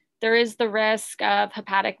day. There is the risk of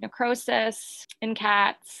hepatic necrosis in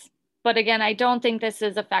cats. But again, I don't think this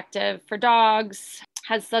is effective for dogs,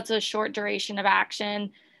 has such a short duration of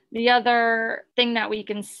action. The other thing that we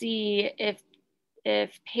can see if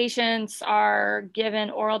patients are given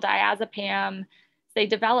oral diazepam, they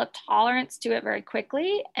develop tolerance to it very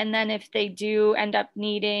quickly. And then if they do end up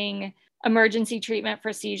needing emergency treatment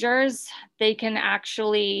for seizures, they can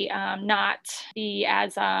actually not be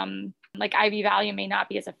as, like IV Valium may not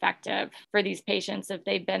be as effective for these patients if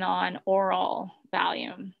they've been on oral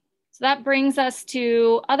Valium. So that brings us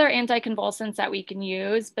to other anticonvulsants that we can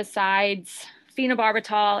use besides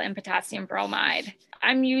phenobarbital and potassium bromide.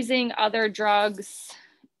 I'm using other drugs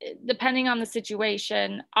depending on the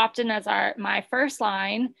situation, often as my first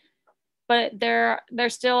line, but they're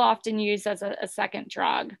still often used as a second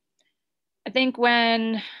drug. I think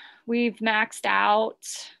when we've maxed out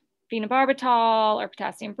phenobarbital or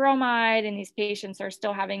potassium bromide and these patients are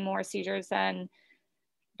still having more seizures than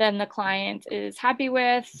the client is happy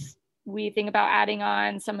with, we think about adding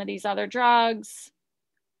on some of these other drugs,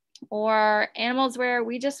 or animals where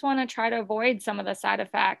we just want to try to avoid some of the side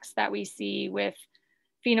effects that we see with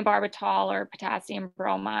phenobarbital or potassium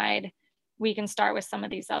bromide. We can start with some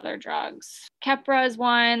of these other drugs. Keppra is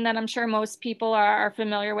one that I'm sure most people are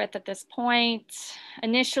familiar with at this point.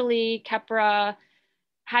 Initially, Keppra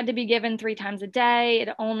had to be given 3 times a day. It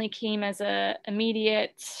only came as an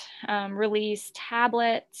immediate release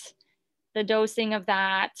tablet. The dosing of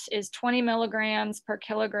that is 20 milligrams per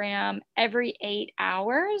kilogram every 8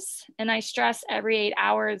 hours. And I stress every 8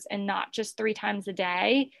 hours and not just 3 times a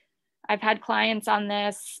day. I've had clients on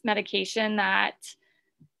this medication that,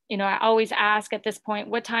 I always ask at this point,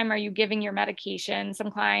 what time are you giving your medication?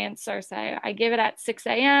 Some clients are say, I give it at 6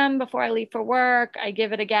 a.m. before I leave for work. I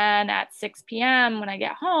give it again at 6 p.m. when I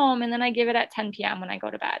get home. And then I give it at 10 p.m. when I go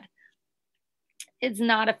to bed. It's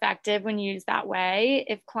not effective when used that way.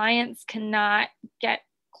 If clients cannot get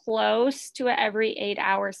close to an every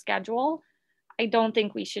 8-hour schedule, I don't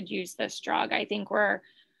think we should use this drug. I think we're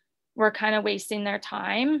kind of wasting their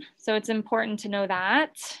time. So it's important to know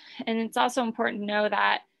that. And it's also important to know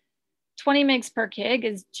that 20 mg per kg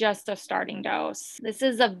is just a starting dose. This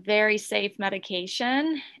is a very safe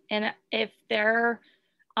medication. And if they're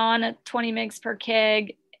on a 20 mg per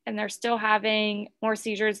kg and they're still having more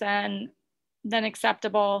seizures than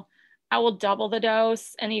acceptable, I will double the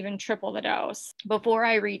dose and even triple the dose before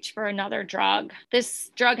I reach for another drug.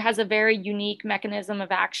 This drug has a very unique mechanism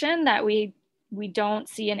of action that we don't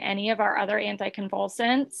see in any of our other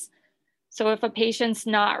anticonvulsants. So if a patient's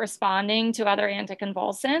not responding to other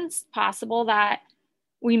anticonvulsants, possible that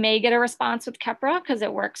we may get a response with Keppra because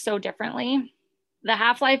it works so differently. The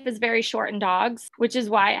half-life is very short in dogs, which is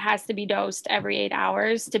why it has to be dosed every 8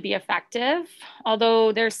 hours to be effective.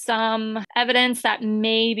 Although there's some evidence that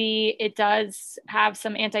maybe it does have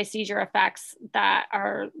some anti-seizure effects that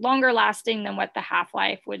are longer lasting than what the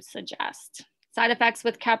half-life would suggest. Side effects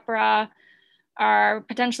with Keppra are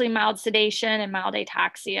potentially mild sedation and mild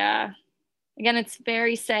ataxia. Again, it's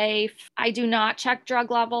very safe. I do not check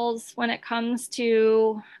drug levels when it comes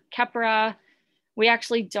to Keppra. We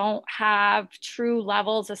actually don't have true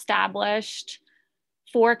levels established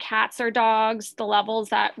for cats or dogs. The levels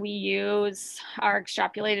that we use are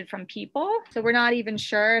extrapolated from people. So we're not even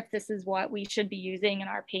sure if this is what we should be using in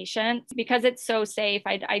our patients. Because it's so safe,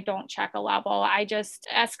 I don't check a level. I just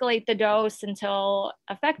escalate the dose until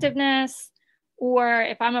effectiveness. Or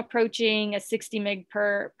if I'm approaching a 60 mg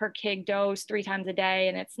per kg dose 3 times a day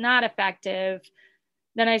and it's not effective,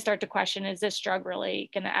 then I start to question, is this drug really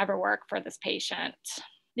going to ever work for this patient?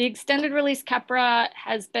 The extended release Keppra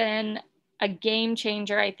has been a game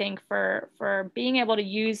changer, I think, for being able to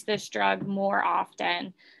use this drug more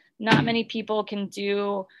often. Not many people can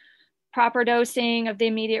do proper dosing of the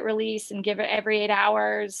immediate release and give it every 8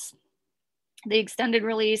 hours. The extended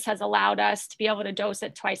release has allowed us to be able to dose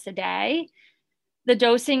it twice a day. The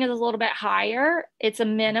dosing is a little bit higher. It's a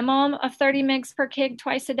minimum of 30 mg per kg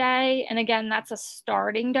twice a day. And again, that's a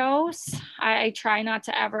starting dose. I try not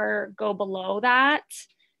to ever go below that.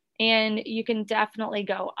 And you can definitely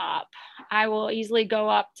go up. I will easily go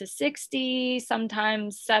up to 60,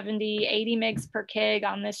 sometimes 70, 80 mg per kg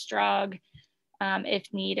on this drug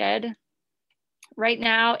if needed. Right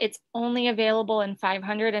now, it's only available in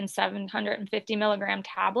 500 and 750 milligram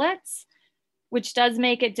tablets, which does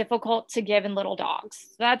make it difficult to give in little dogs.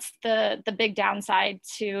 So that's the big downside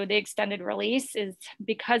to the extended release, is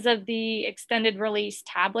because of the extended release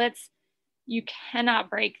tablets, you cannot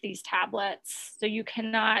break these tablets. So you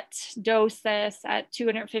cannot dose this at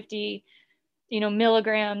 250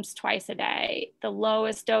 milligrams twice a day. The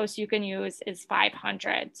lowest dose you can use is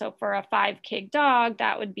 500. So for a 5 kg dog,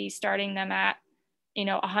 that would be starting them at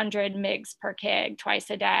 100 mg per kg twice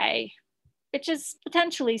a day, which is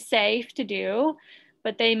potentially safe to do,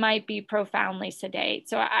 but they might be profoundly sedate.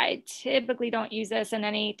 So I typically don't use this in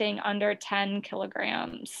anything under 10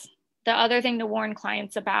 kilograms. The other thing to warn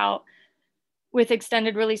clients about with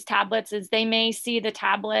extended release tablets is they may see the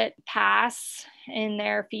tablet pass in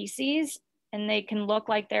their feces and they can look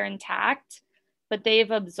like they're intact, but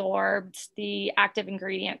they've absorbed the active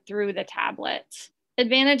ingredient through the tablet.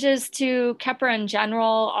 Advantages to Keppra in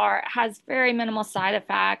general has very minimal side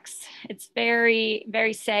effects. It's very,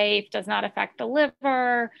 very safe, does not affect the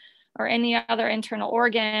liver or any other internal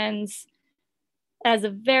organs. As a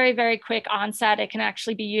very, very quick onset, it can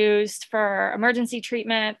actually be used for emergency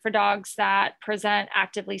treatment for dogs that present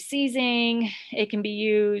actively seizing. It can be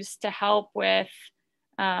used to help with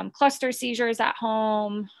cluster seizures at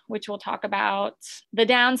home, which we'll talk about. The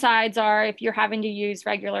downsides are if you're having to use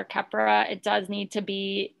regular Keppra, it does need to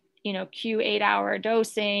be, Q8-hour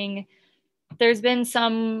dosing. There's been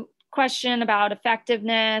some question about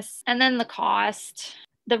effectiveness, and then the cost.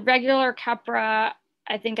 The regular Keppra,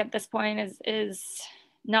 I think at this point is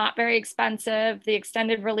not very expensive. The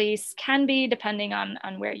extended release can be, depending on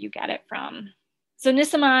where you get it from.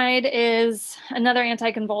 Zonisamide is another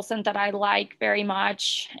anticonvulsant that I like very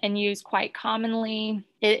much and use quite commonly.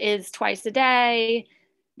 It is twice a day.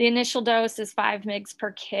 The initial dose is 5 mg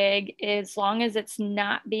per kg, as long as it's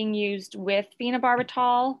not being used with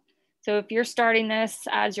phenobarbital. So if you're starting this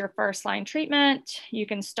as your first line treatment, you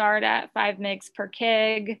can start at 5 mg per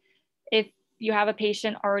kg. If you have a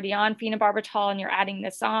patient already on phenobarbital and you're adding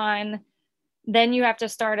this on, then you have to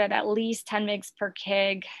start at least 10 mg per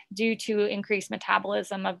kg due to increased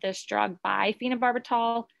metabolism of this drug by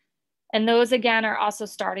phenobarbital. And those, again, are also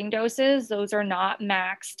starting doses. Those are not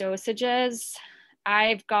max dosages.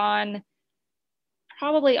 I've gone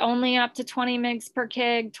probably only up to 20 mg per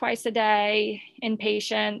kg twice a day in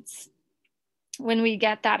patients. When we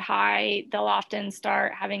get that high, they'll often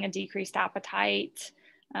start having a decreased appetite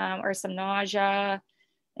or some nausea,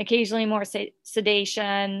 occasionally more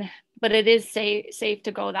sedation, but it is safe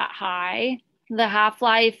to go that high. The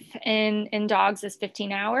half-life in dogs is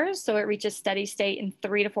 15 hours, so it reaches steady state in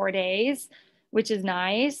 3 to 4 days, which is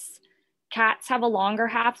nice. Cats have a longer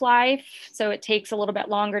half-life, so it takes a little bit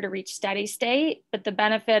longer to reach steady state, but the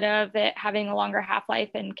benefit of it having a longer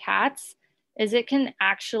half-life in cats is it can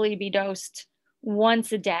actually be dosed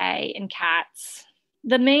once a day in cats.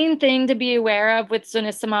 The main thing to be aware of with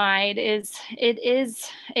zonisamide is it is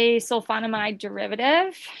a sulfonamide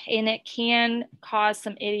derivative, and it can cause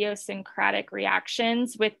some idiosyncratic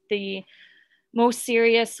reactions, with the most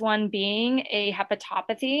serious one being a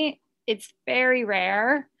hepatopathy. It's very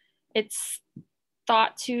rare. It's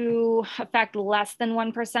thought to affect less than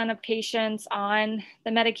 1% of patients on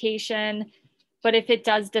the medication, but if it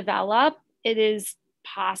does develop, it is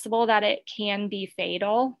possible that it can be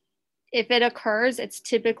fatal. If it occurs, it's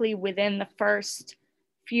typically within the first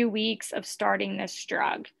few weeks of starting this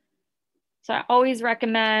drug. So I always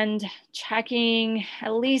recommend checking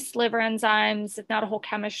at least liver enzymes, if not a whole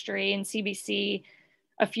chemistry and CBC,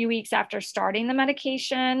 a few weeks after starting the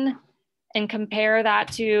medication, and compare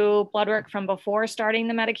that to blood work from before starting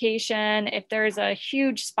the medication. If there's a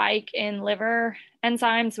huge spike in liver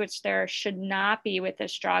enzymes, which there should not be with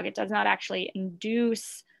this drug, it does not actually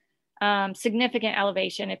induce significant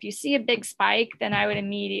elevation. If you see a big spike, then I would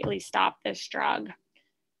immediately stop this drug.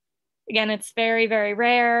 Again, it's very, very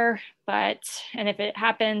rare, and if it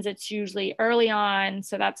happens, it's usually early on.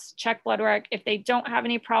 So that's check blood work. If they don't have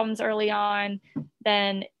any problems early on,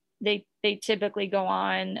 then they typically go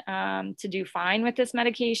on to do fine with this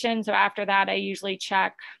medication. So after that, I usually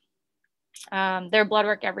check their blood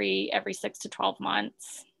work every 6 to 12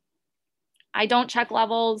 months. I don't check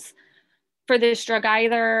levels for this drug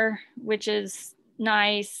either, which is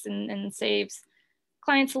nice and saves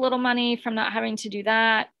clients a little money from not having to do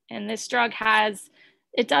that. And this drug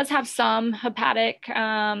it does have some hepatic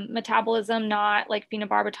metabolism, not like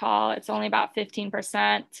phenobarbital. It's only about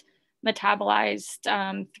 15%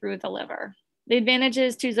 metabolized through the liver. The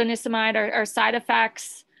advantages to zonisamide are side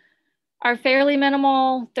effects are fairly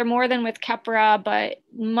minimal. They're more than with Keppra, but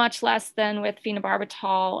much less than with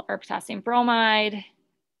phenobarbital or potassium bromide.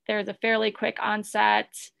 There's a fairly quick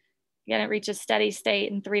onset. Again, it reaches steady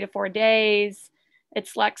state in 3 to 4 days.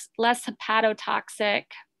 It's less hepatotoxic.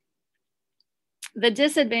 The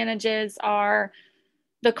disadvantages are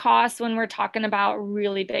the cost when we're talking about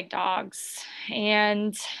really big dogs.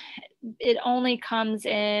 And it only comes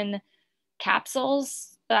in capsules.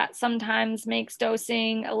 That sometimes makes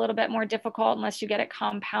dosing a little bit more difficult unless you get it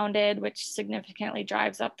compounded, which significantly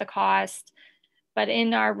drives up the cost. But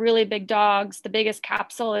in our really big dogs, the biggest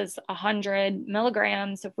capsule is 100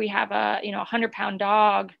 milligrams. If we have a 100-pound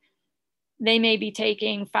dog, they may be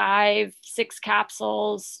taking 5, 6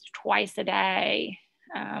 capsules twice a day,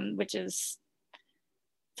 which is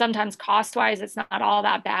sometimes cost-wise, it's not all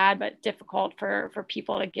that bad, but difficult for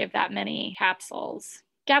people to give that many capsules.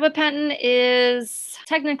 Gabapentin is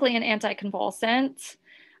technically an anticonvulsant.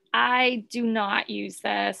 I do not use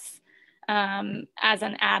this as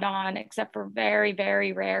an add-on, except for very,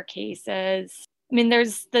 very rare cases. I mean,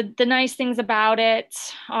 there's the nice things about it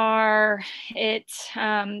are it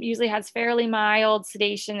usually has fairly mild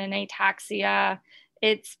sedation and ataxia.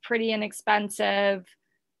 It's pretty inexpensive,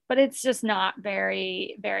 but it's just not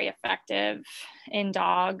very, very effective in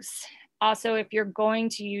dogs. Also, if you're going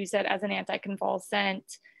to use it as an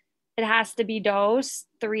anticonvulsant, it has to be dosed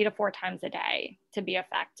 3 to 4 times a day to be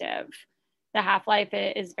effective. The half-life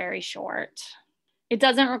is very short. It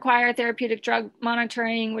doesn't require therapeutic drug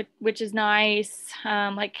monitoring, which is nice,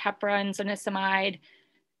 like Keppra and zonisamide,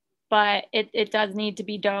 but it does need to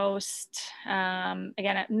be dosed,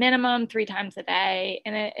 again, at minimum 3 times a day,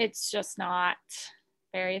 and it's just not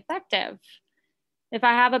very effective. If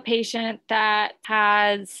I have a patient that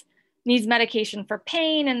needs medication for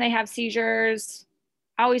pain and they have seizures,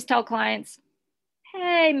 I always tell clients,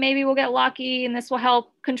 hey, maybe we'll get lucky and this will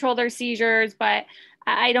help control their seizures, but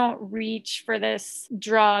I don't reach for this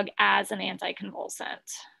drug as an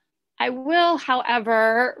anticonvulsant. I will,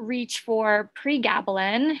 however, reach for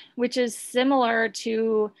pregabalin, which is similar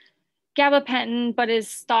to gabapentin, but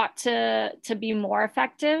is thought to be more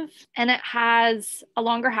effective. And it has a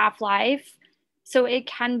longer half-life, so it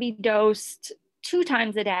can be dosed 2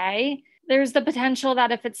 times a day. There's the potential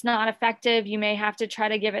that if it's not effective, you may have to try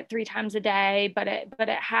to give it 3 times a day, but it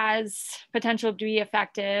has potential to be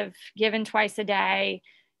effective given twice a day.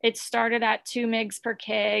 It started at 2 mg per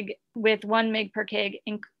kg with 1 mg per kg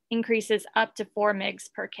increases up to 4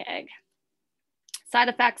 mg per kg. Side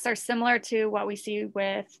effects are similar to what we see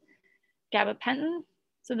with gabapentin.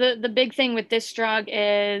 So the big thing with this drug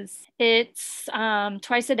is it's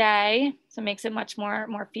twice a day, so it makes it much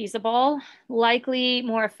more feasible, likely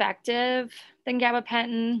more effective than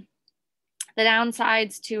gabapentin. The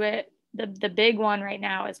downsides to it, the big one right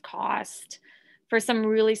now is cost. For some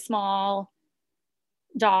really small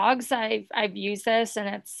dogs, I've used this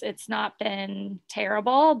and it's not been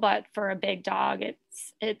terrible, but for a big dog,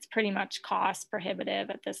 it's pretty much cost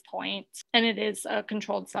prohibitive at this point, and it is a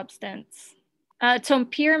controlled substance.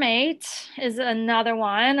 Topiramate is another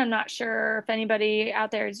one. I'm not sure if anybody out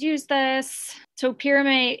there has used this.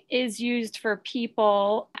 Topiramate is used for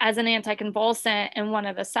people as an anticonvulsant, and one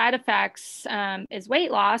of the side effects is weight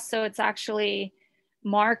loss. So it's actually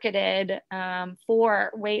marketed for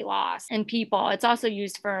weight loss in people. It's also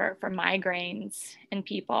used for migraines in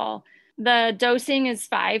people. The dosing is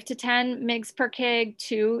 5 to 10 mg per kg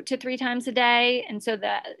 2 to 3 times a day. And so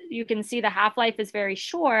that you can see the half-life is very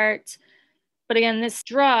short. But again, this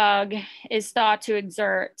drug is thought to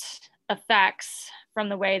exert effects from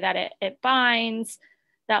the way that it binds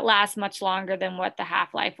that last much longer than what the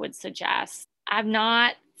half-life would suggest. I've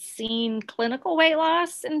not seen clinical weight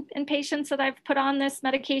loss in patients that I've put on this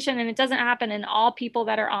medication, and it doesn't happen in all people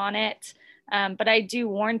that are on it. But I do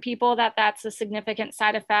warn people that that's a significant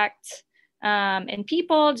side effect in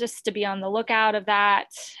people, just to be on the lookout of that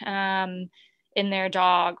in their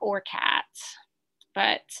dog or cat.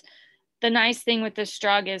 But the nice thing with this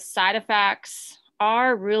drug is side effects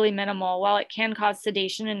are really minimal. While it can cause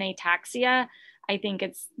sedation and ataxia, I think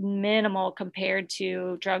it's minimal compared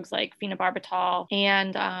to drugs like phenobarbital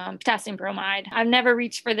and potassium bromide. I've never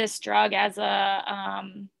reached for this drug as a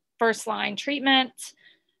first-line treatment,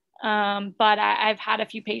 but I've had a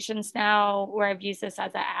few patients now where I've used this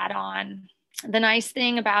as an add-on. The nice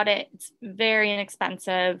thing about it, it's very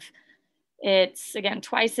inexpensive. It's, again,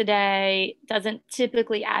 twice a day, doesn't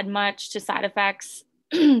typically add much to side effects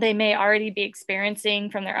they may already be experiencing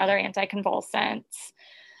from their other anticonvulsants.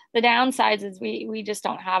 The downsides is we just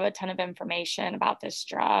don't have a ton of information about this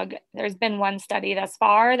drug. There's been one study thus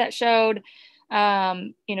far that showed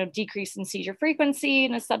decrease in seizure frequency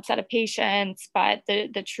in a subset of patients, but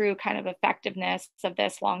the true kind of effectiveness of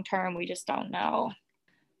this long-term, we just don't know.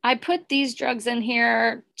 I put these drugs in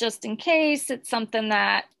here just in case it's something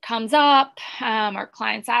that comes up or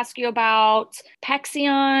clients ask you about.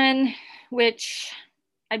 Pexion, which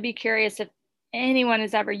I'd be curious if anyone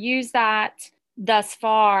has ever used that thus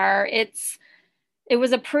far. It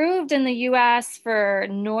was approved in the US for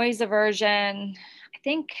noise aversion, I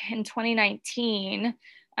think in 2019,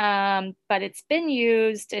 but it's been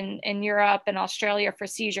used in Europe and Australia for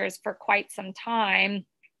seizures for quite some time.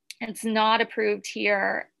 It's not approved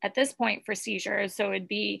here at this point for seizures, so it'd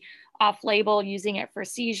be off-label using it for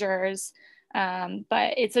seizures.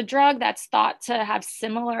 But it's a drug that's thought to have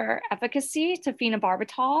similar efficacy to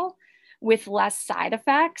phenobarbital with less side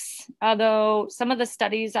effects. Although some of the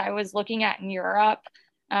studies I was looking at in Europe,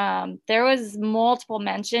 there was multiple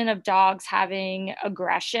mention of dogs having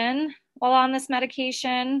aggression while on this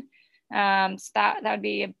medication. So that would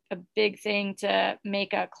be a big thing to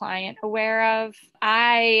make a client aware of.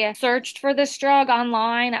 I searched for this drug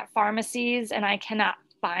online at pharmacies and I cannot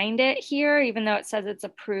find it here, even though it says it's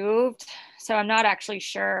approved. So I'm not actually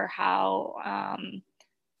sure how,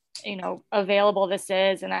 available this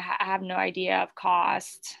is. And I have no idea of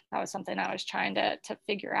cost. That was something I was trying to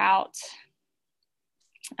figure out.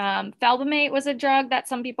 Felbamate was a drug that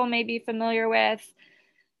some people may be familiar with.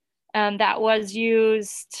 That was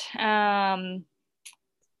used not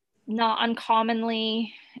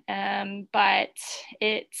uncommonly, but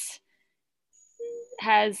it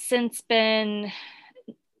has since been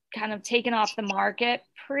kind of taken off the market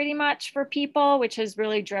pretty much for people, which has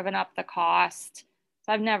really driven up the cost.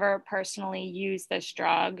 So I've never personally used this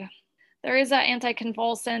drug. There is an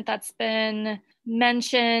anticonvulsant that's been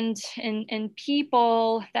mentioned in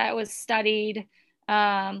people that was studied,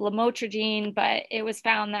 lamotrigine, but it was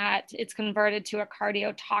found that it's converted to a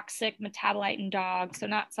cardiotoxic metabolite in dogs, so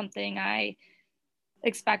not something I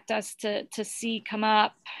expect us to see come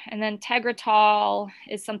up. And then Tegretol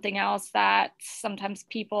is something else that sometimes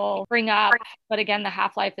people bring up, but again, the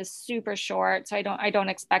half-life is super short, so I don't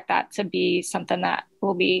expect that to be something that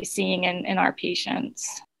we'll be seeing in our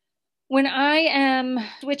patients. When I am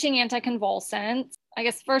switching anticonvulsants, I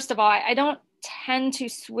guess first of all, I don't tend to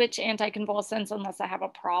switch anticonvulsants unless I have a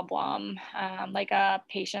problem, like a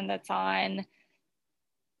patient that's on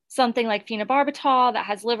something like phenobarbital that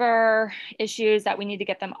has liver issues that we need to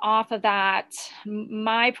get them off of that.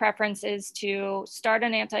 My preference is to start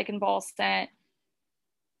an anticonvulsant,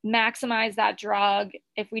 maximize that drug.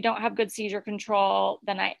 If we don't have good seizure control,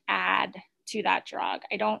 then I add to that drug.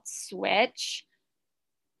 I don't switch.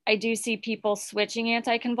 I do see people switching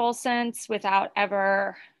anticonvulsants without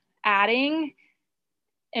ever adding.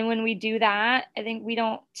 And when we do that, I think we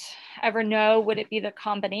don't ever know, would it be the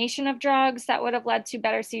combination of drugs that would have led to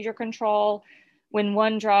better seizure control when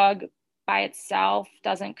one drug by itself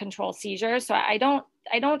doesn't control seizures? So I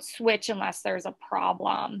don't switch unless there's a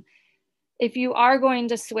problem. If you are going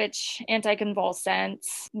to switch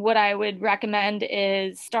anticonvulsants, what I would recommend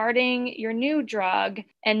is starting your new drug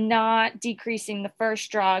and not decreasing the first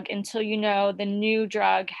drug until you know the new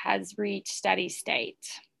drug has reached steady state.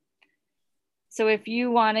 So if you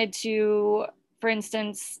wanted to, for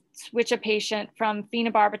instance, switch a patient from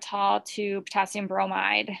phenobarbital to potassium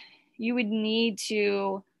bromide, you would need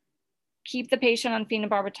to keep the patient on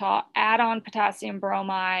phenobarbital, add on potassium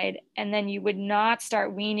bromide, and then you would not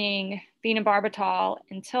start weaning phenobarbital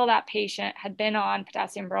until that patient had been on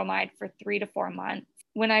potassium bromide for 3 to 4 months.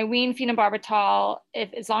 When I wean phenobarbital,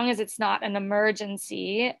 as long as it's not an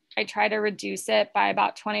emergency, I try to reduce it by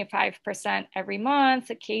about 25% every month.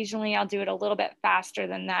 Occasionally, I'll do it a little bit faster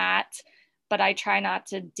than that, but I try not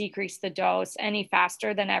to decrease the dose any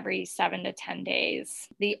faster than every 7 to 10 days.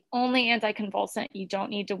 The only anticonvulsant you don't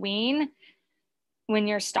need to wean when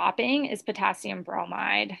you're stopping is potassium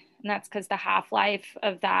bromide. And that's because the half-life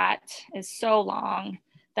of that is so long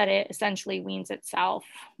that it essentially weans itself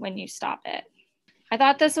when you stop it. I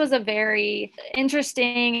thought this was a very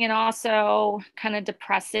interesting and also kind of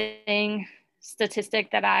depressing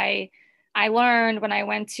statistic that I learned when I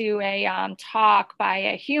went to a talk by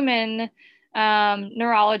a human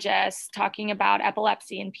neurologist talking about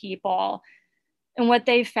epilepsy in people. And what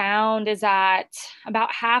they found is that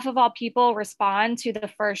about half of all people respond to the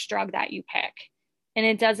first drug that you pick. And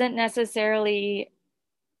it doesn't necessarily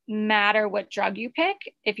matter what drug you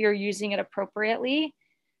pick if you're using it appropriately.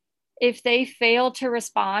 if they fail to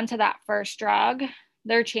respond to that first drug,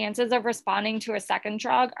 their chances of responding to a second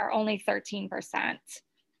drug are only 13%.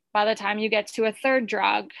 By the time you get to a third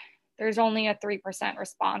drug, there's only a 3%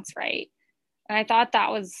 response rate. And I thought that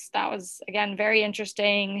was again, very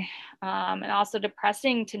interesting, and also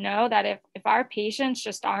depressing to know that if our patients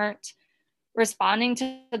just aren't responding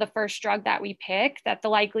to the first drug that we pick, that the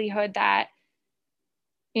likelihood that,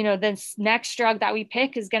 this next drug that we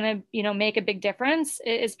pick is going to, make a big difference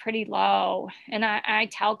is pretty low. And I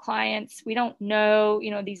tell clients, we don't know,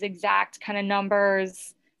 these exact kind of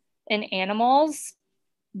numbers in animals,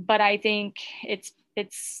 but I think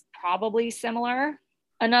it's probably similar.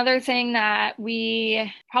 Another thing that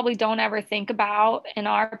we probably don't ever think about in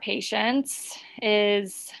our patients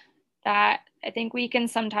is that I think we can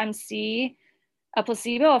sometimes see a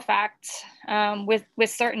placebo effect with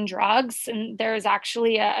certain drugs. And there's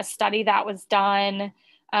actually a study that was done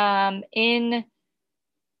in,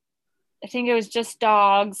 I think it was just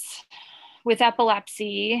dogs with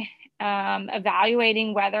epilepsy,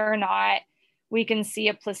 evaluating whether or not we can see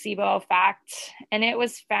a placebo effect. And it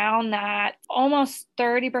was found that almost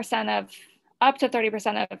 30% up to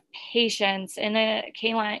 30% of patients in a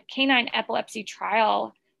canine epilepsy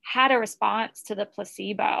trial had a response to the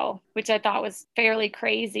placebo, which I thought was fairly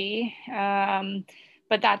crazy.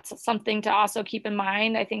 But that's something to also keep in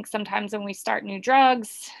mind. I think sometimes when we start new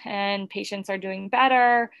drugs and patients are doing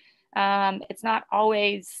better, it's not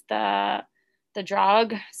always the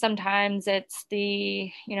drug. Sometimes it's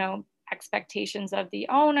the, expectations of the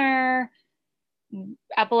owner.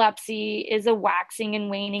 Epilepsy is a waxing and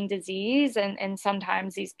waning disease, and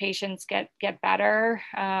sometimes these patients get better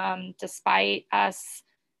despite us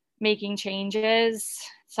making changes.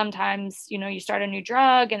 Sometimes, you start a new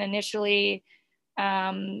drug, and initially,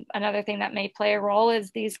 another thing that may play a role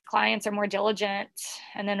is these clients are more diligent,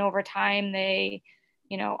 and then over time they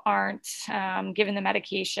aren't given the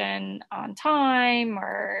medication on time,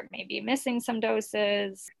 or maybe missing some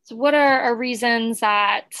doses. So what are reasons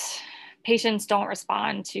that patients don't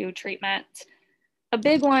respond to treatment? A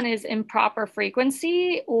big one is improper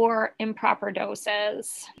frequency or improper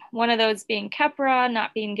doses. One of those being Keppra,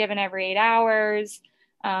 not being given every 8 hours,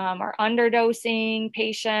 or underdosing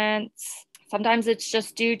patients. Sometimes it's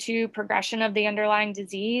just due to progression of the underlying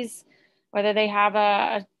disease, whether they have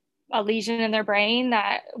a lesion in their brain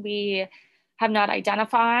that we have not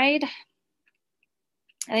identified.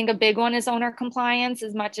 I think a big one is owner compliance.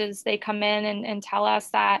 As much as they come in and tell us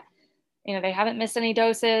that, they haven't missed any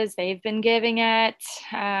doses, they've been giving it.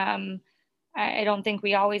 I don't think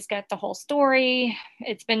we always get the whole story.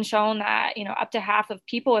 It's been shown that, up to half of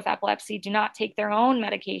people with epilepsy do not take their own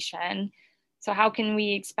medication. So how can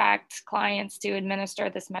we expect clients to administer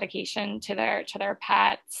this medication to their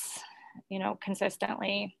pets,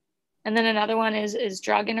 consistently? And then another one is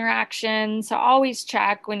drug interaction. So always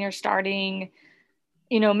check when you're starting,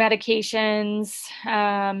 medications,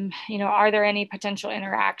 are there any potential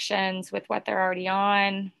interactions with what they're already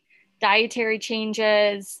on? Dietary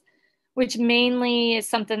changes, which mainly is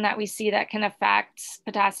something that we see that can affect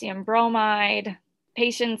potassium bromide.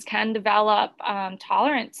 Patients can develop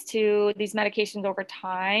tolerance to these medications over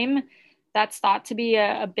time. That's thought to be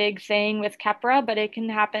a big thing with Keppra, but it can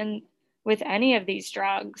happen with any of these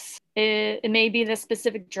drugs. It may be the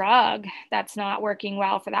specific drug that's not working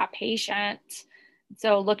well for that patient.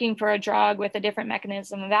 So looking for a drug with a different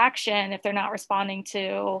mechanism of action, if they're not responding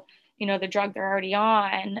to, the drug they're already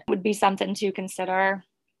on, would be something to consider.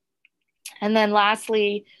 And then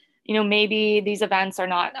lastly, maybe these events are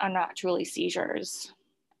not truly seizures.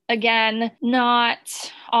 Again,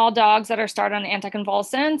 not all dogs that are started on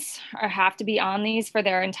anticonvulsants have to be on these for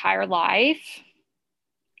their entire life.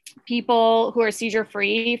 People who are seizure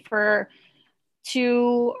free for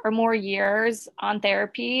 2 or more years on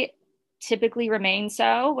therapy typically remain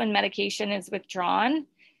so when medication is withdrawn.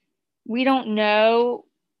 We don't know,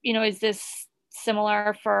 is this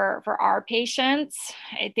similar for our patients?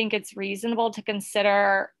 I think it's reasonable to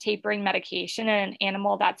consider tapering medication in an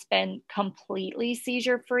animal that's been completely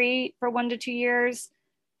seizure free for 1 to 2 years.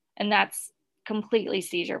 And that's completely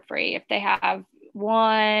seizure free. If they have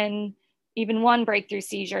even one breakthrough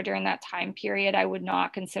seizure during that time period, I would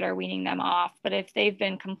not consider weaning them off. But if they've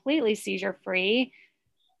been completely seizure free,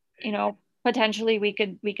 potentially we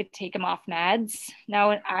could take them off meds.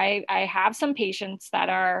 Now, I have some patients that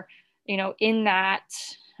are, in that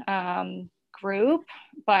group,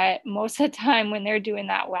 but most of the time when they're doing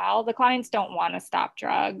that well, the clients don't want to stop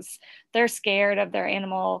drugs. They're scared of their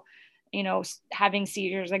animal, having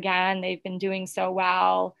seizures again. They've been doing so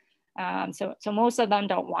well. So most of them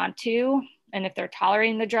don't want to. And if they're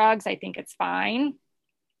tolerating the drugs, I think it's fine.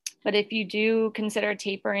 But if you do consider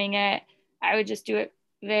tapering it, I would just do it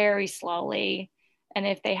very slowly. And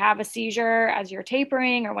if they have a seizure as you're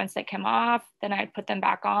tapering or once they come off, then I'd put them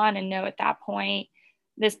back on and know at that point,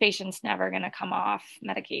 this patient's never going to come off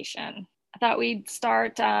medication. I thought we'd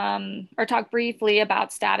start or talk briefly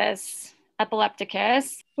about status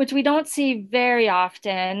epilepticus, which we don't see very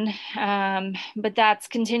often, but that's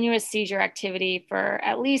continuous seizure activity for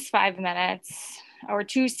at least 5 minutes or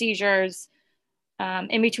 2 seizures,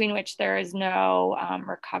 in between which there is no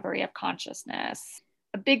recovery of consciousness.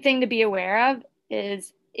 A big thing to be aware of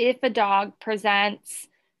is if a dog presents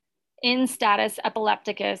in status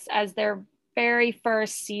epilepticus as their very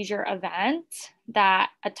first seizure event, that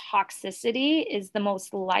a toxicity is the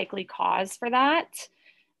most likely cause for that.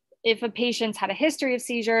 If a patient's had a history of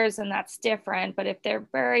seizures, then that's different. But if their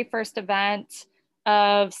very first event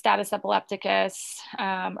of status epilepticus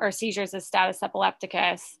or seizures is status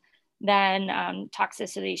epilepticus, then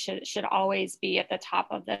toxicity should always be at the top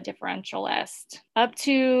of the differential list. Up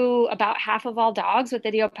to about half of all dogs with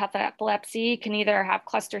idiopathic epilepsy can either have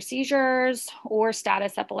cluster seizures or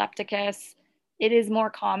status epilepticus. It is more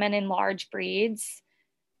common in large breeds.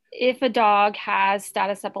 If a dog has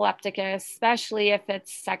status epilepticus, especially if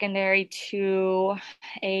it's secondary to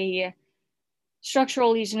a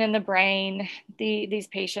structural lesion in the brain, these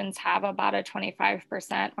patients have about a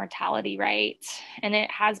 25% mortality rate. And it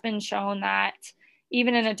has been shown that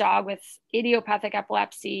even in a dog with idiopathic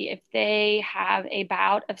epilepsy, if they have a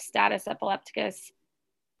bout of status epilepticus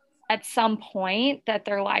at some point, that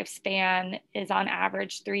their lifespan is on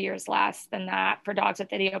average 3 years less than that for dogs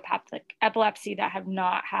with idiopathic epilepsy that have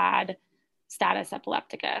not had status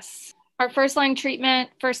epilepticus. Our first line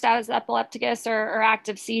treatment for status epilepticus or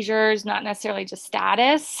active seizures, not necessarily just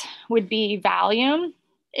status, would be Valium.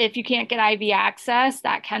 If you can't get IV access,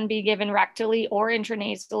 that can be given rectally or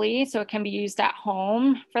intranasally, so it can be used at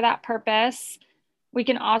home for that purpose. We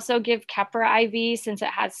can also give Keppra IV since it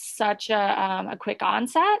has such a quick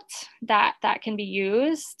onset that can be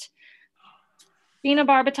used.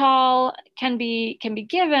 Phenobarbital can be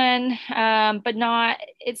given, but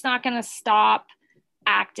it's not going to stop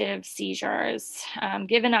active seizures.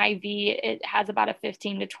 Given IV, it has about a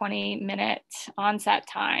 15 to 20 minute onset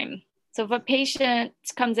time. So if a patient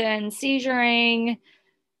comes in seizuring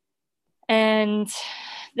and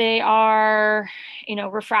they are,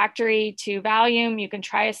 refractory to Valium, you can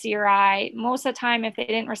try a CRI. Most of the time, if they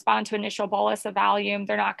didn't respond to initial bolus of Valium,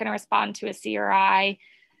 they're not going to respond to a CRI,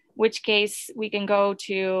 which case we can go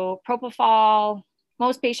to propofol.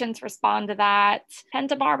 Most patients respond to that.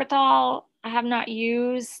 Pentobarbital, I have not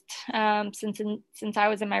used since I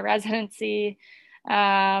was in my residency,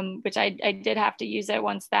 which I did have to use it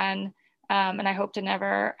once then, and I hope to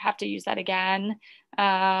never have to use that again.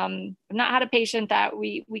 I've not had a patient that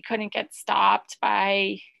we couldn't get stopped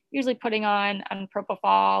by usually putting on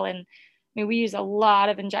propofol, and we use a lot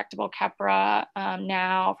of injectable Keppra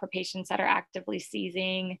now for patients that are actively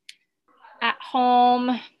seizing. At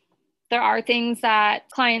home, there are things that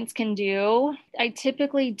clients can do. I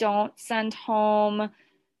typically don't send home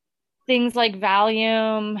things like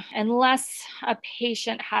Valium unless a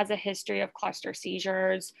patient has a history of cluster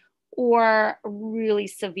seizures or really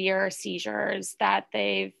severe seizures that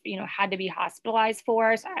they've had to be hospitalized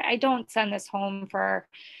for. So I don't send this home for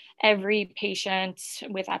every patient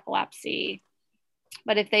with epilepsy.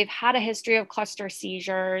 But if they've had a history of cluster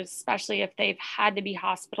seizures, especially if they've had to be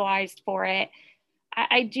hospitalized for it,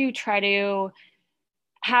 I do try to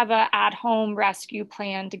have an at-home rescue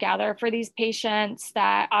plan together for these patients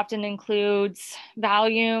that often includes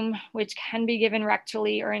Valium, which can be given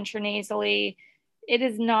rectally or intranasally. It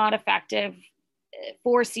is not effective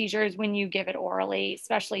for seizures when you give it orally,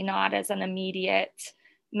 especially not as an immediate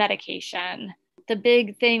medication. The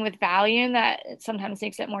big thing with Valium that sometimes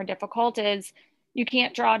makes it more difficult is you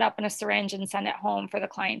can't draw it up in a syringe and send it home for the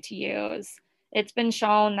client to use. It's been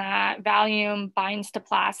shown that Valium binds to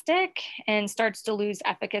plastic and starts to lose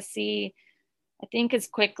efficacy, I think, as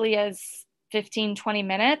quickly as 15, 20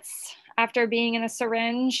 minutes after being in a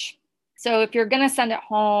syringe. So if you're going to send it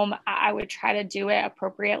home, I would try to do it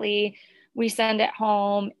appropriately. We send it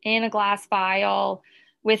home in a glass vial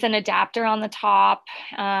with an adapter on the top,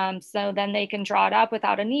 so then they can draw it up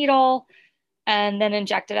without a needle and then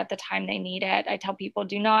inject it at the time they need it. I tell people,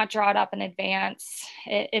 do not draw it up in advance.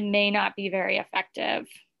 It may not be very effective.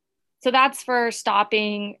 So that's for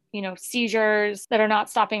stopping, seizures that are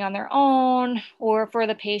not stopping on their own, or for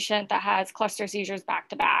the patient that has cluster seizures back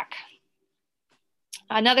to back.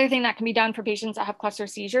 Another thing that can be done for patients that have cluster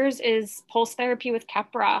seizures is pulse therapy with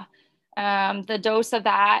Keppra. The dose of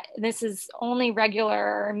that, this is only regular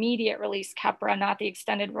or immediate release Keppra, not the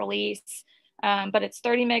extended release. but it's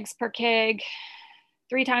 30 mg per kg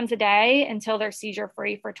 3 times a day until they're seizure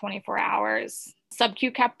free for 24 hours.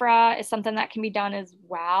 Sub-Q Keppra is something that can be done as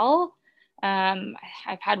well.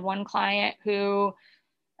 I've had one client who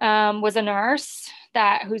was a nurse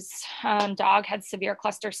whose dog had severe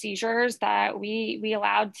cluster seizures that we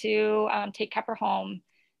allowed to take Keppra home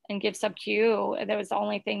and give sub-Q. That was the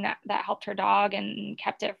only thing that helped her dog and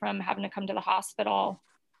kept it from having to come to the hospital.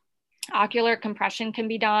 Ocular compression can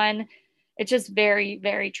be done. It's just very,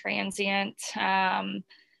 very transient.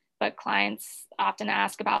 But clients often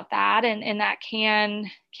ask about that, and that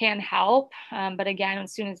can help. But again,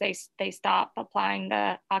 as soon as they stop applying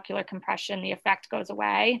the ocular compression, the effect goes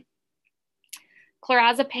away.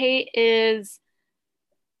 Clorazepate is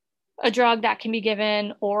a drug that can be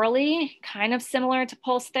given orally, kind of similar to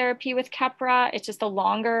pulse therapy with Keppra. It's just a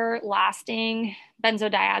longer lasting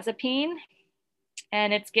benzodiazepine,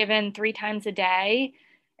 and it's given 3 times a day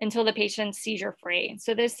until the patient's seizure free.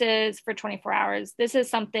 So this is for 24 hours. This is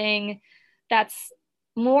something that's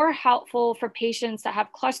more helpful for patients that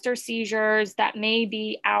have cluster seizures that may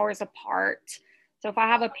be hours apart. So if I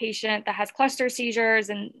have a patient that has cluster seizures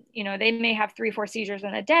and, they may have 3-4 seizures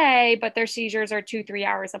in a day, but their seizures are 2-3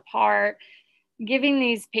 hours apart, giving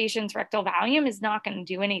these patients rectal Valium is not going to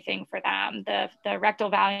do anything for them. The rectal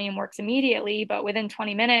Valium works immediately, but within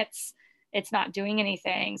 20 minutes, it's not doing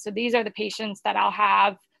anything. So these are the patients that I'll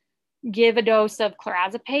have give a dose of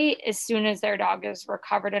clorazepate as soon as their dog is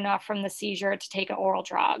recovered enough from the seizure to take an oral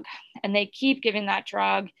drug. And they keep giving that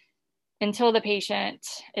drug until the patient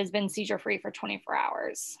has been seizure free for 24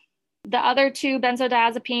 hours. The other 2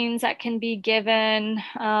 benzodiazepines that can be given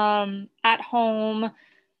at home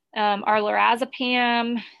are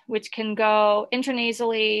lorazepam, which can go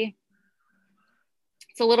intranasally.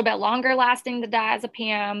 It's a little bit longer lasting than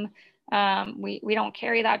diazepam. We don't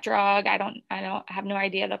carry that drug. I have no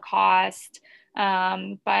idea the cost.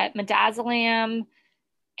 But midazolam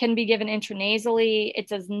can be given intranasally. It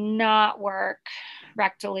does not work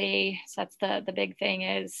rectally. So that's the big thing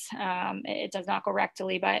is it does not go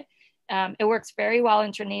rectally, but it works very well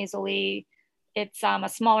intranasally. It's a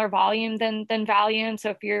smaller volume than Valium. So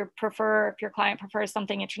if your client prefers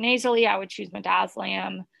something intranasally, I would choose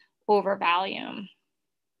midazolam over Valium.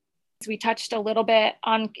 We touched a little bit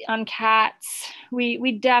on cats.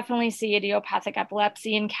 We definitely see idiopathic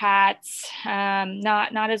epilepsy in cats,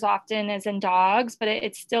 not as often as in dogs, but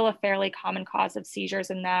it's still a fairly common cause of seizures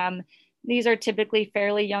in them. These are typically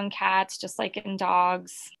fairly young cats, just like in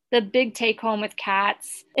dogs. The big take home with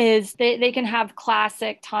cats is they can have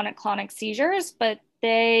classic tonic-clonic seizures, but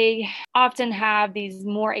they often have these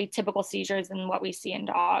more atypical seizures than what we see in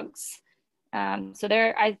dogs. So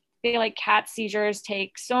I feel like cat seizures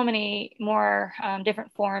take so many more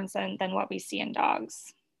different forms than what we see in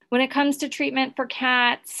dogs. When it comes to treatment for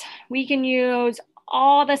cats, we can use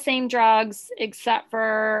all the same drugs except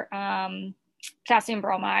for potassium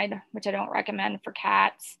bromide, which I don't recommend for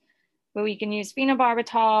cats. But we can use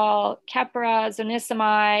phenobarbital, Keppra,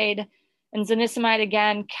 zonisamide, and zonisamide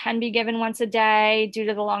again can be given once a day due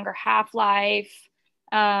to the longer half-life.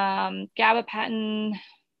 Gabapentin,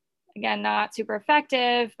 again, not super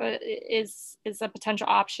effective, but is a potential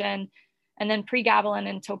option. And then pregabalin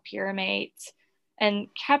and topiramate. And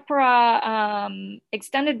Keppra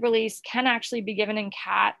extended release can actually be given in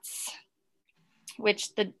cats,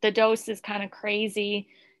 which the dose is kind of crazy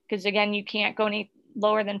because, again, you can't go any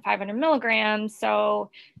lower than 500 milligrams.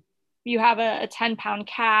 So you have a 10-pound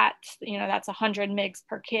cat, that's 100 mg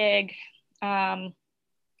per kg or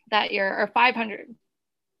 100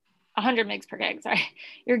 mg per kg, sorry,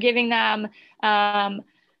 you're giving them.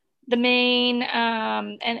 The main,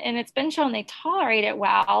 and it's been shown they tolerate it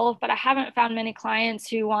well, but I haven't found many clients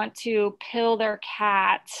who want to pill their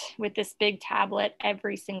cat with this big tablet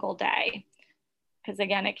every single day. Because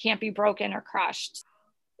again, it can't be broken or crushed.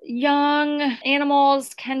 Young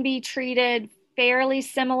animals can be treated fairly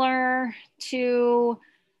similar to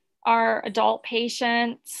our adult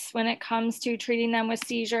patients when it comes to treating them with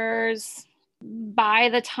seizures. By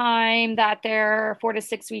the time that they're 4 to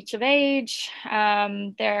 6 weeks of age,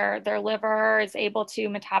 their liver is able to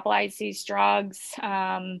metabolize these drugs.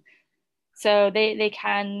 So they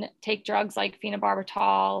can take drugs like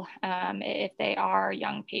phenobarbital if they are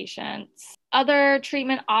young patients. Other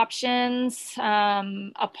treatment options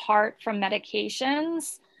apart from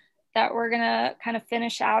medications that we're going to kind of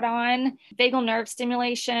finish out on. Vagal nerve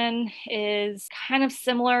stimulation is kind of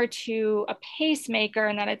similar to a pacemaker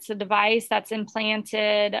in that it's a device that's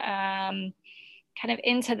implanted kind of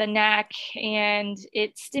into the neck, and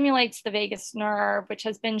it stimulates the vagus nerve, which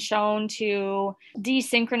has been shown to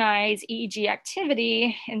desynchronize EEG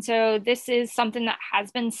activity. And so this is something that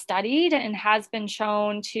has been studied and has been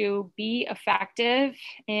shown to be effective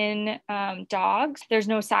in dogs. There's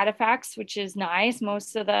no side effects, which is nice.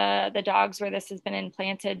 Most of the dogs where this has been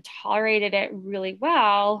implanted tolerated it really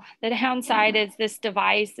well. The downside is this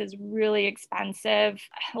device is really expensive.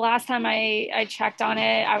 Last time I checked on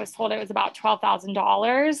it, I was told it was about $12,000.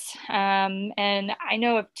 And I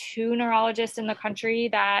know of 2 neurologists in the country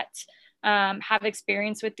that have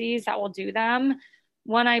experience with these that will do them.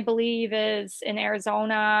 One, I believe, is in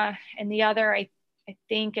Arizona, and the other, I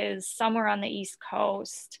think, is somewhere on the East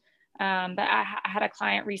Coast. But I had a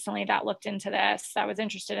client recently that looked into this, that was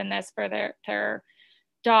interested in this for their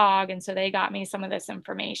dog, and so they got me some of this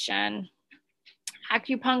information.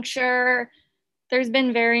 Acupuncture, there's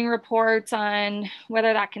been varying reports on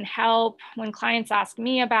whether that can help. When clients ask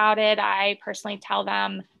me about it, I personally tell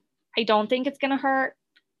them, I don't think it's going to hurt.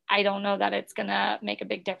 I don't know that it's going to make a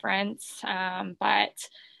big difference, but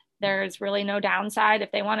there's really no downside.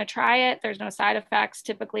 If they want to try it, there's no side effects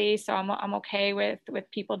typically. So I'm okay with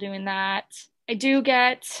people doing that. I do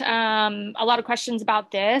get a lot of questions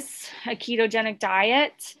about this, a ketogenic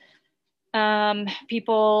diet.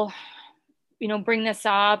 People bring this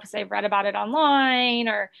up because they've read about it online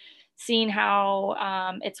or seen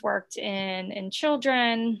how it's worked in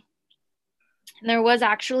children. And there was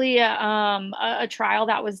actually a trial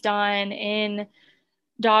that was done in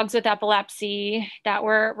dogs with epilepsy that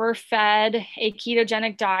were fed a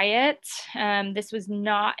ketogenic diet. This was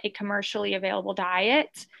not a commercially available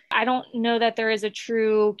diet. I don't know that there is a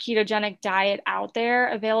true ketogenic diet out there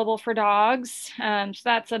available for dogs. So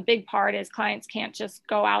that's a big part, is clients can't just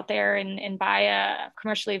go out there and buy a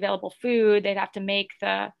commercially available food. They'd have to make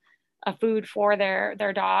a food for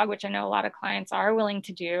their dog, which I know a lot of clients are willing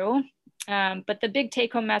to do. But the big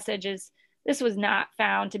take-home message is this was not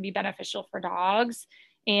found to be beneficial for dogs.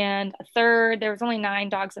 And there was only 9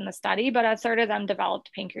 dogs in the study, but a third of them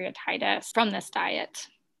developed pancreatitis from this diet.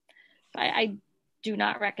 I do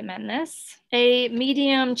not recommend this. A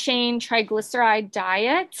medium chain triglyceride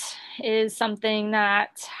diet is something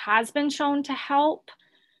that has been shown to help.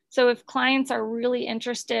 So if clients are really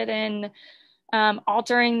interested in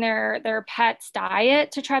altering their pet's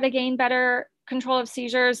diet to try to gain better control of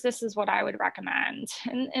seizures, this is what I would recommend.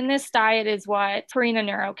 And this diet is what Purina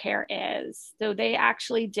NeuroCare is. So they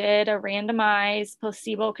actually did a randomized,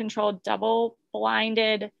 placebo-controlled,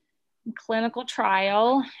 double-blinded clinical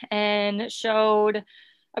trial and showed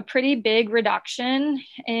a pretty big reduction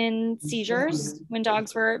in seizures when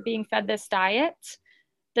dogs were being fed this diet.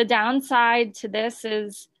 The downside to this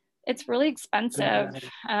is it's really expensive.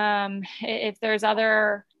 If there's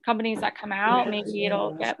other companies that come out, maybe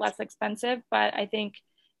it'll get less expensive, but I think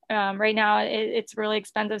right now it's really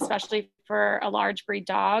expensive, especially for a large breed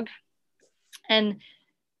dog. And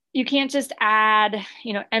you can't just add,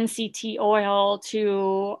 MCT oil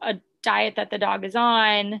to a diet that the dog is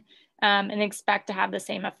on and expect to have the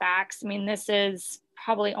same effects. I mean, this is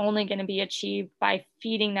probably only going to be achieved by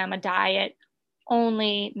feeding them a diet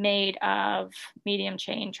only made of medium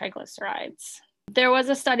chain triglycerides. There was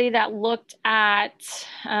a study that looked at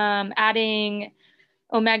adding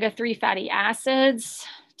omega-3 fatty acids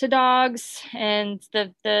to dogs, and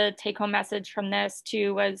the take-home message from this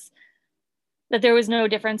too was that there was no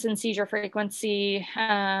difference in seizure frequency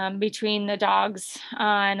between the dogs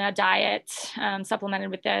on a diet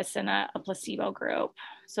supplemented with this and a placebo group.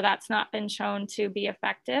 So that's not been shown to be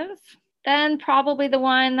effective. Then probably the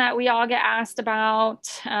one that we all get asked about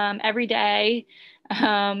every day,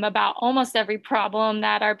 about almost every problem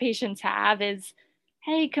that our patients have is,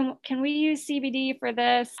 hey, can we use CBD for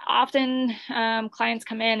this? Often clients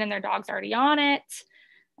come in and their dog's already on it,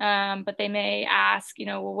 but they may ask,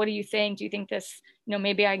 well, what do you think? Do you think this,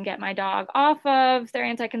 maybe I can get my dog off of their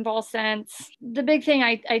anticonvulsants? The big thing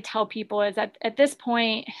I tell people is that at this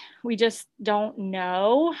point, we just don't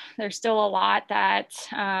know. There's still a lot that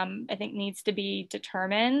I think needs to be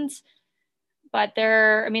determined. But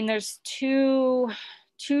there's two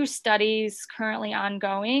studies currently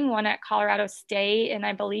ongoing, one at Colorado State and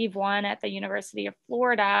I believe one at the University of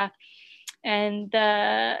Florida. And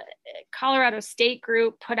the Colorado State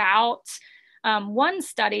group put out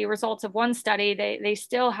results of one study. They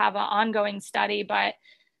still have an ongoing study, but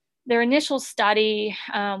their initial study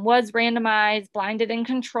was randomized, blinded and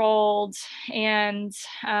controlled, and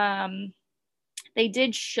they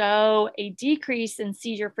did show a decrease in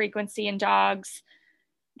seizure frequency in dogs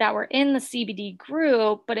that were in the CBD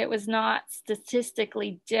group, but it was not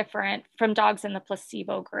statistically different from dogs in the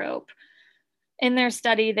placebo group. in their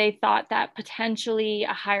study, they thought that potentially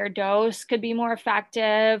a higher dose could be more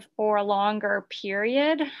effective, or a longer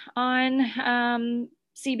period on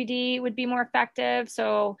CBD would be more effective.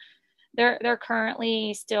 So they're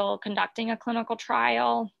currently still conducting a clinical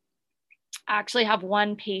trial. I actually have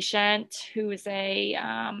one patient who is a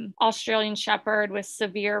Australian Shepherd with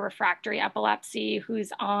severe refractory epilepsy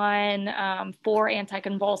who's on 4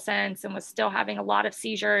 anticonvulsants and was still having a lot of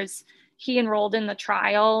seizures. He enrolled in the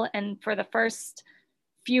trial, and for the first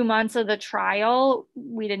few months of the trial,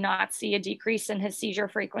 we did not see a decrease in his seizure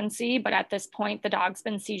frequency. But at this point, the dog's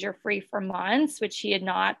been seizure free for months, which he had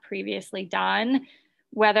not previously done.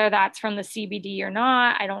 Whether that's from the CBD or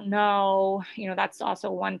not, I don't know. That's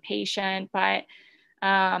also one patient, but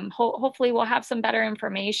hopefully we'll have some better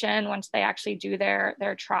information once they actually do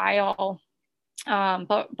their trial.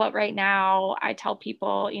 But right now, I tell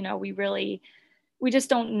people, we just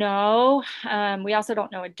don't know. We also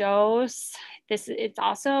don't know a dose. It's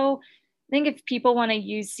also, I think if people want to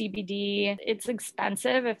use CBD, it's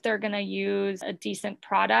expensive if they're going to use a decent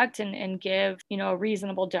product and give, a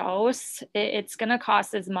reasonable dose. It's going to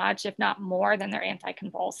cost as much, if not more, than their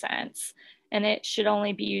anticonvulsants. And it should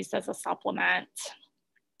only be used as a supplement.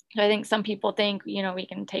 I think some people think, we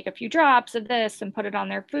can take a few drops of this and put it on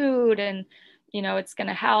their food and, it's going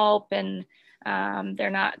to help. And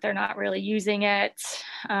they're not really using it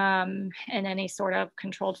in any sort of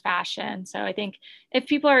controlled fashion. So I think if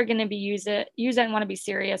people are going to use it and want to be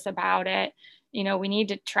serious about it, we need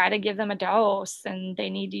to try to give them a dose, and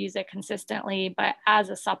they need to use it consistently, but as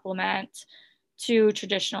a supplement to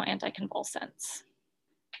traditional anticonvulsants.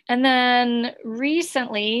 And then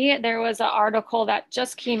recently there was an article that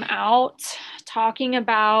just came out talking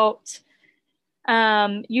about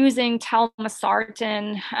using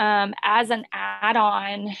telmisartan as an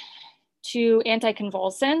add-on to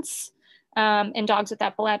anticonvulsants in dogs with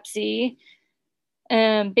epilepsy.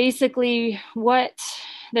 Basically,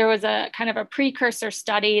 there was a kind of a precursor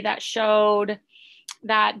study that showed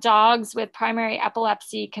that dogs with primary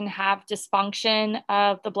epilepsy can have dysfunction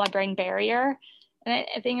of the blood-brain barrier. And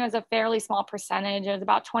I think it was a fairly small percentage. It was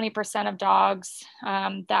about 20% of dogs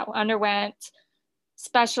that underwent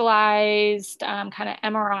specialized kind of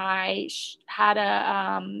MRI had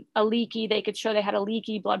a leaky, they could show they had a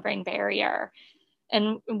leaky blood-brain barrier.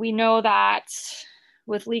 And we know that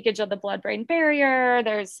with leakage of the blood-brain barrier,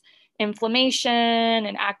 there's inflammation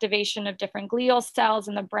and activation of different glial cells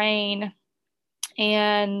in the brain.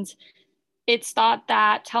 And it's thought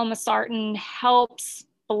that telmisartan helps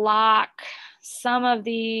block some of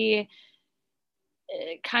the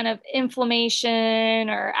kind of inflammation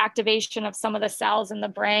or activation of some of the cells in the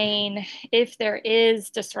brain if there is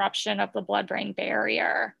disruption of the blood-brain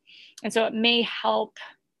barrier. And so it may help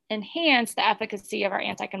enhance the efficacy of our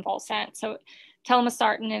anticonvulsant. So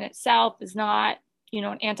telmisartan in itself is not,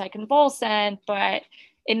 an anticonvulsant, but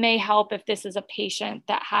it may help if this is a patient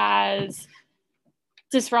that has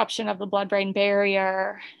disruption of the blood-brain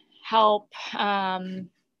barrier, help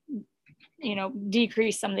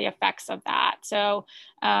decrease some of the effects of that. So,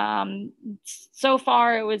 so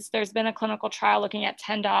far there's been a clinical trial looking at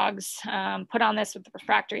 10 dogs put on this with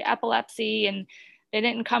refractory epilepsy, and they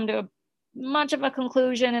didn't come to much of a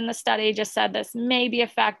conclusion in the study, just said this may be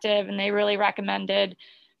effective, and they really recommended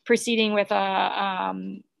proceeding with a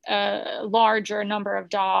larger number of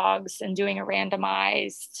dogs and doing a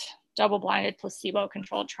randomized double-blinded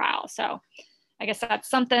placebo-controlled trial. So I guess that's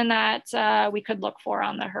something that we could look for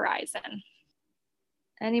on the horizon.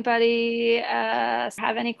 Anybody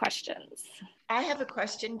have any questions? I have a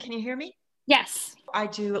question. Can you hear me? Yes. I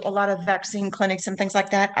do a lot of vaccine clinics and things like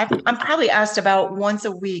that. I'm probably asked about once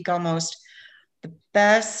a week almost the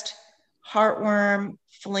best heartworm,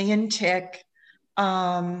 flea and tick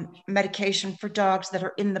medication for dogs that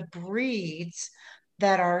are in the breeds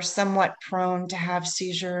that are somewhat prone to have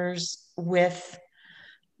seizures with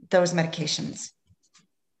those medications.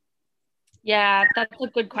 Yeah, that's a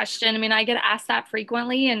good question. I mean, I get asked that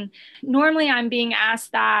frequently, and normally I'm being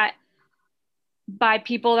asked that by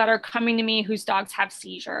people that are coming to me whose dogs have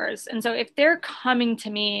seizures. And so if they're coming to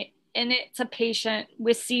me and it's a patient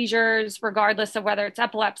with seizures, regardless of whether it's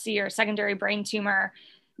epilepsy or secondary brain tumor,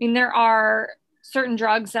 I mean, there are certain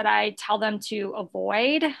drugs that I tell them to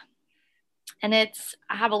avoid. And I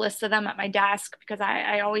have a list of them at my desk because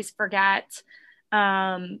I always forget,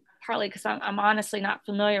 partly because I'm honestly not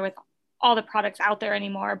familiar with all the products out there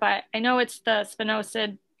anymore, but I know it's the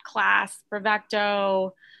spinosad class,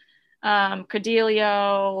 Bravecto,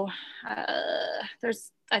 Cordelio.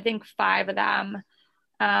 There's, I think, 5 of them.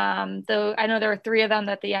 Though I know there were 3 of them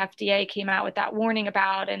that the FDA came out with that warning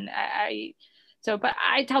about, and So, but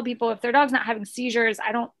I tell people if their dog's not having seizures,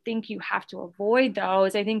 I don't think you have to avoid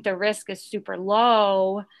those. I think the risk is super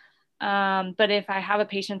low. But if I have a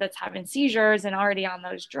patient that's having seizures and already on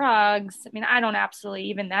those drugs, I mean, I don't absolutely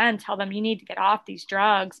even then tell them you need to get off these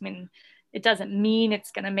drugs. I mean, it doesn't mean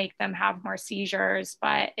it's going to make them have more seizures.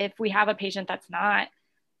 But if we have a patient that's not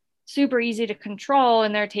super easy to control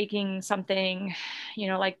and they're taking something,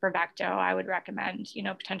 like Bravecto, I would recommend,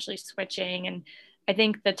 potentially switching. And I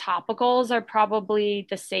think the topicals are probably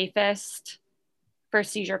the safest for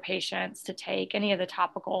seizure patients to take, any of the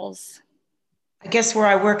topicals. I guess where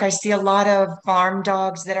I work, I see a lot of farm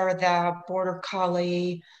dogs that are the border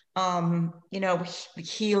collie,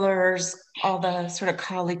 healers, all the sort of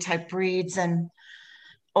collie type breeds, and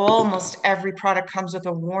almost every product comes with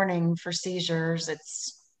a warning for seizures.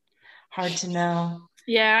 It's hard to know.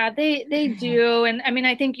 Yeah, they do. And I mean,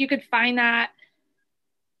 I think you could find that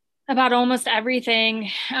about almost everything.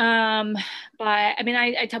 But I mean,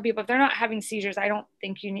 I tell people if they're not having seizures, I don't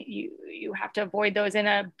think you have to avoid those in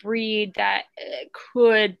a breed that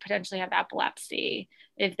could potentially have epilepsy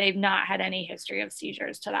if they've not had any history of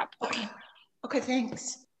seizures to that point. Okay,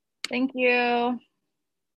 thanks. Thank you.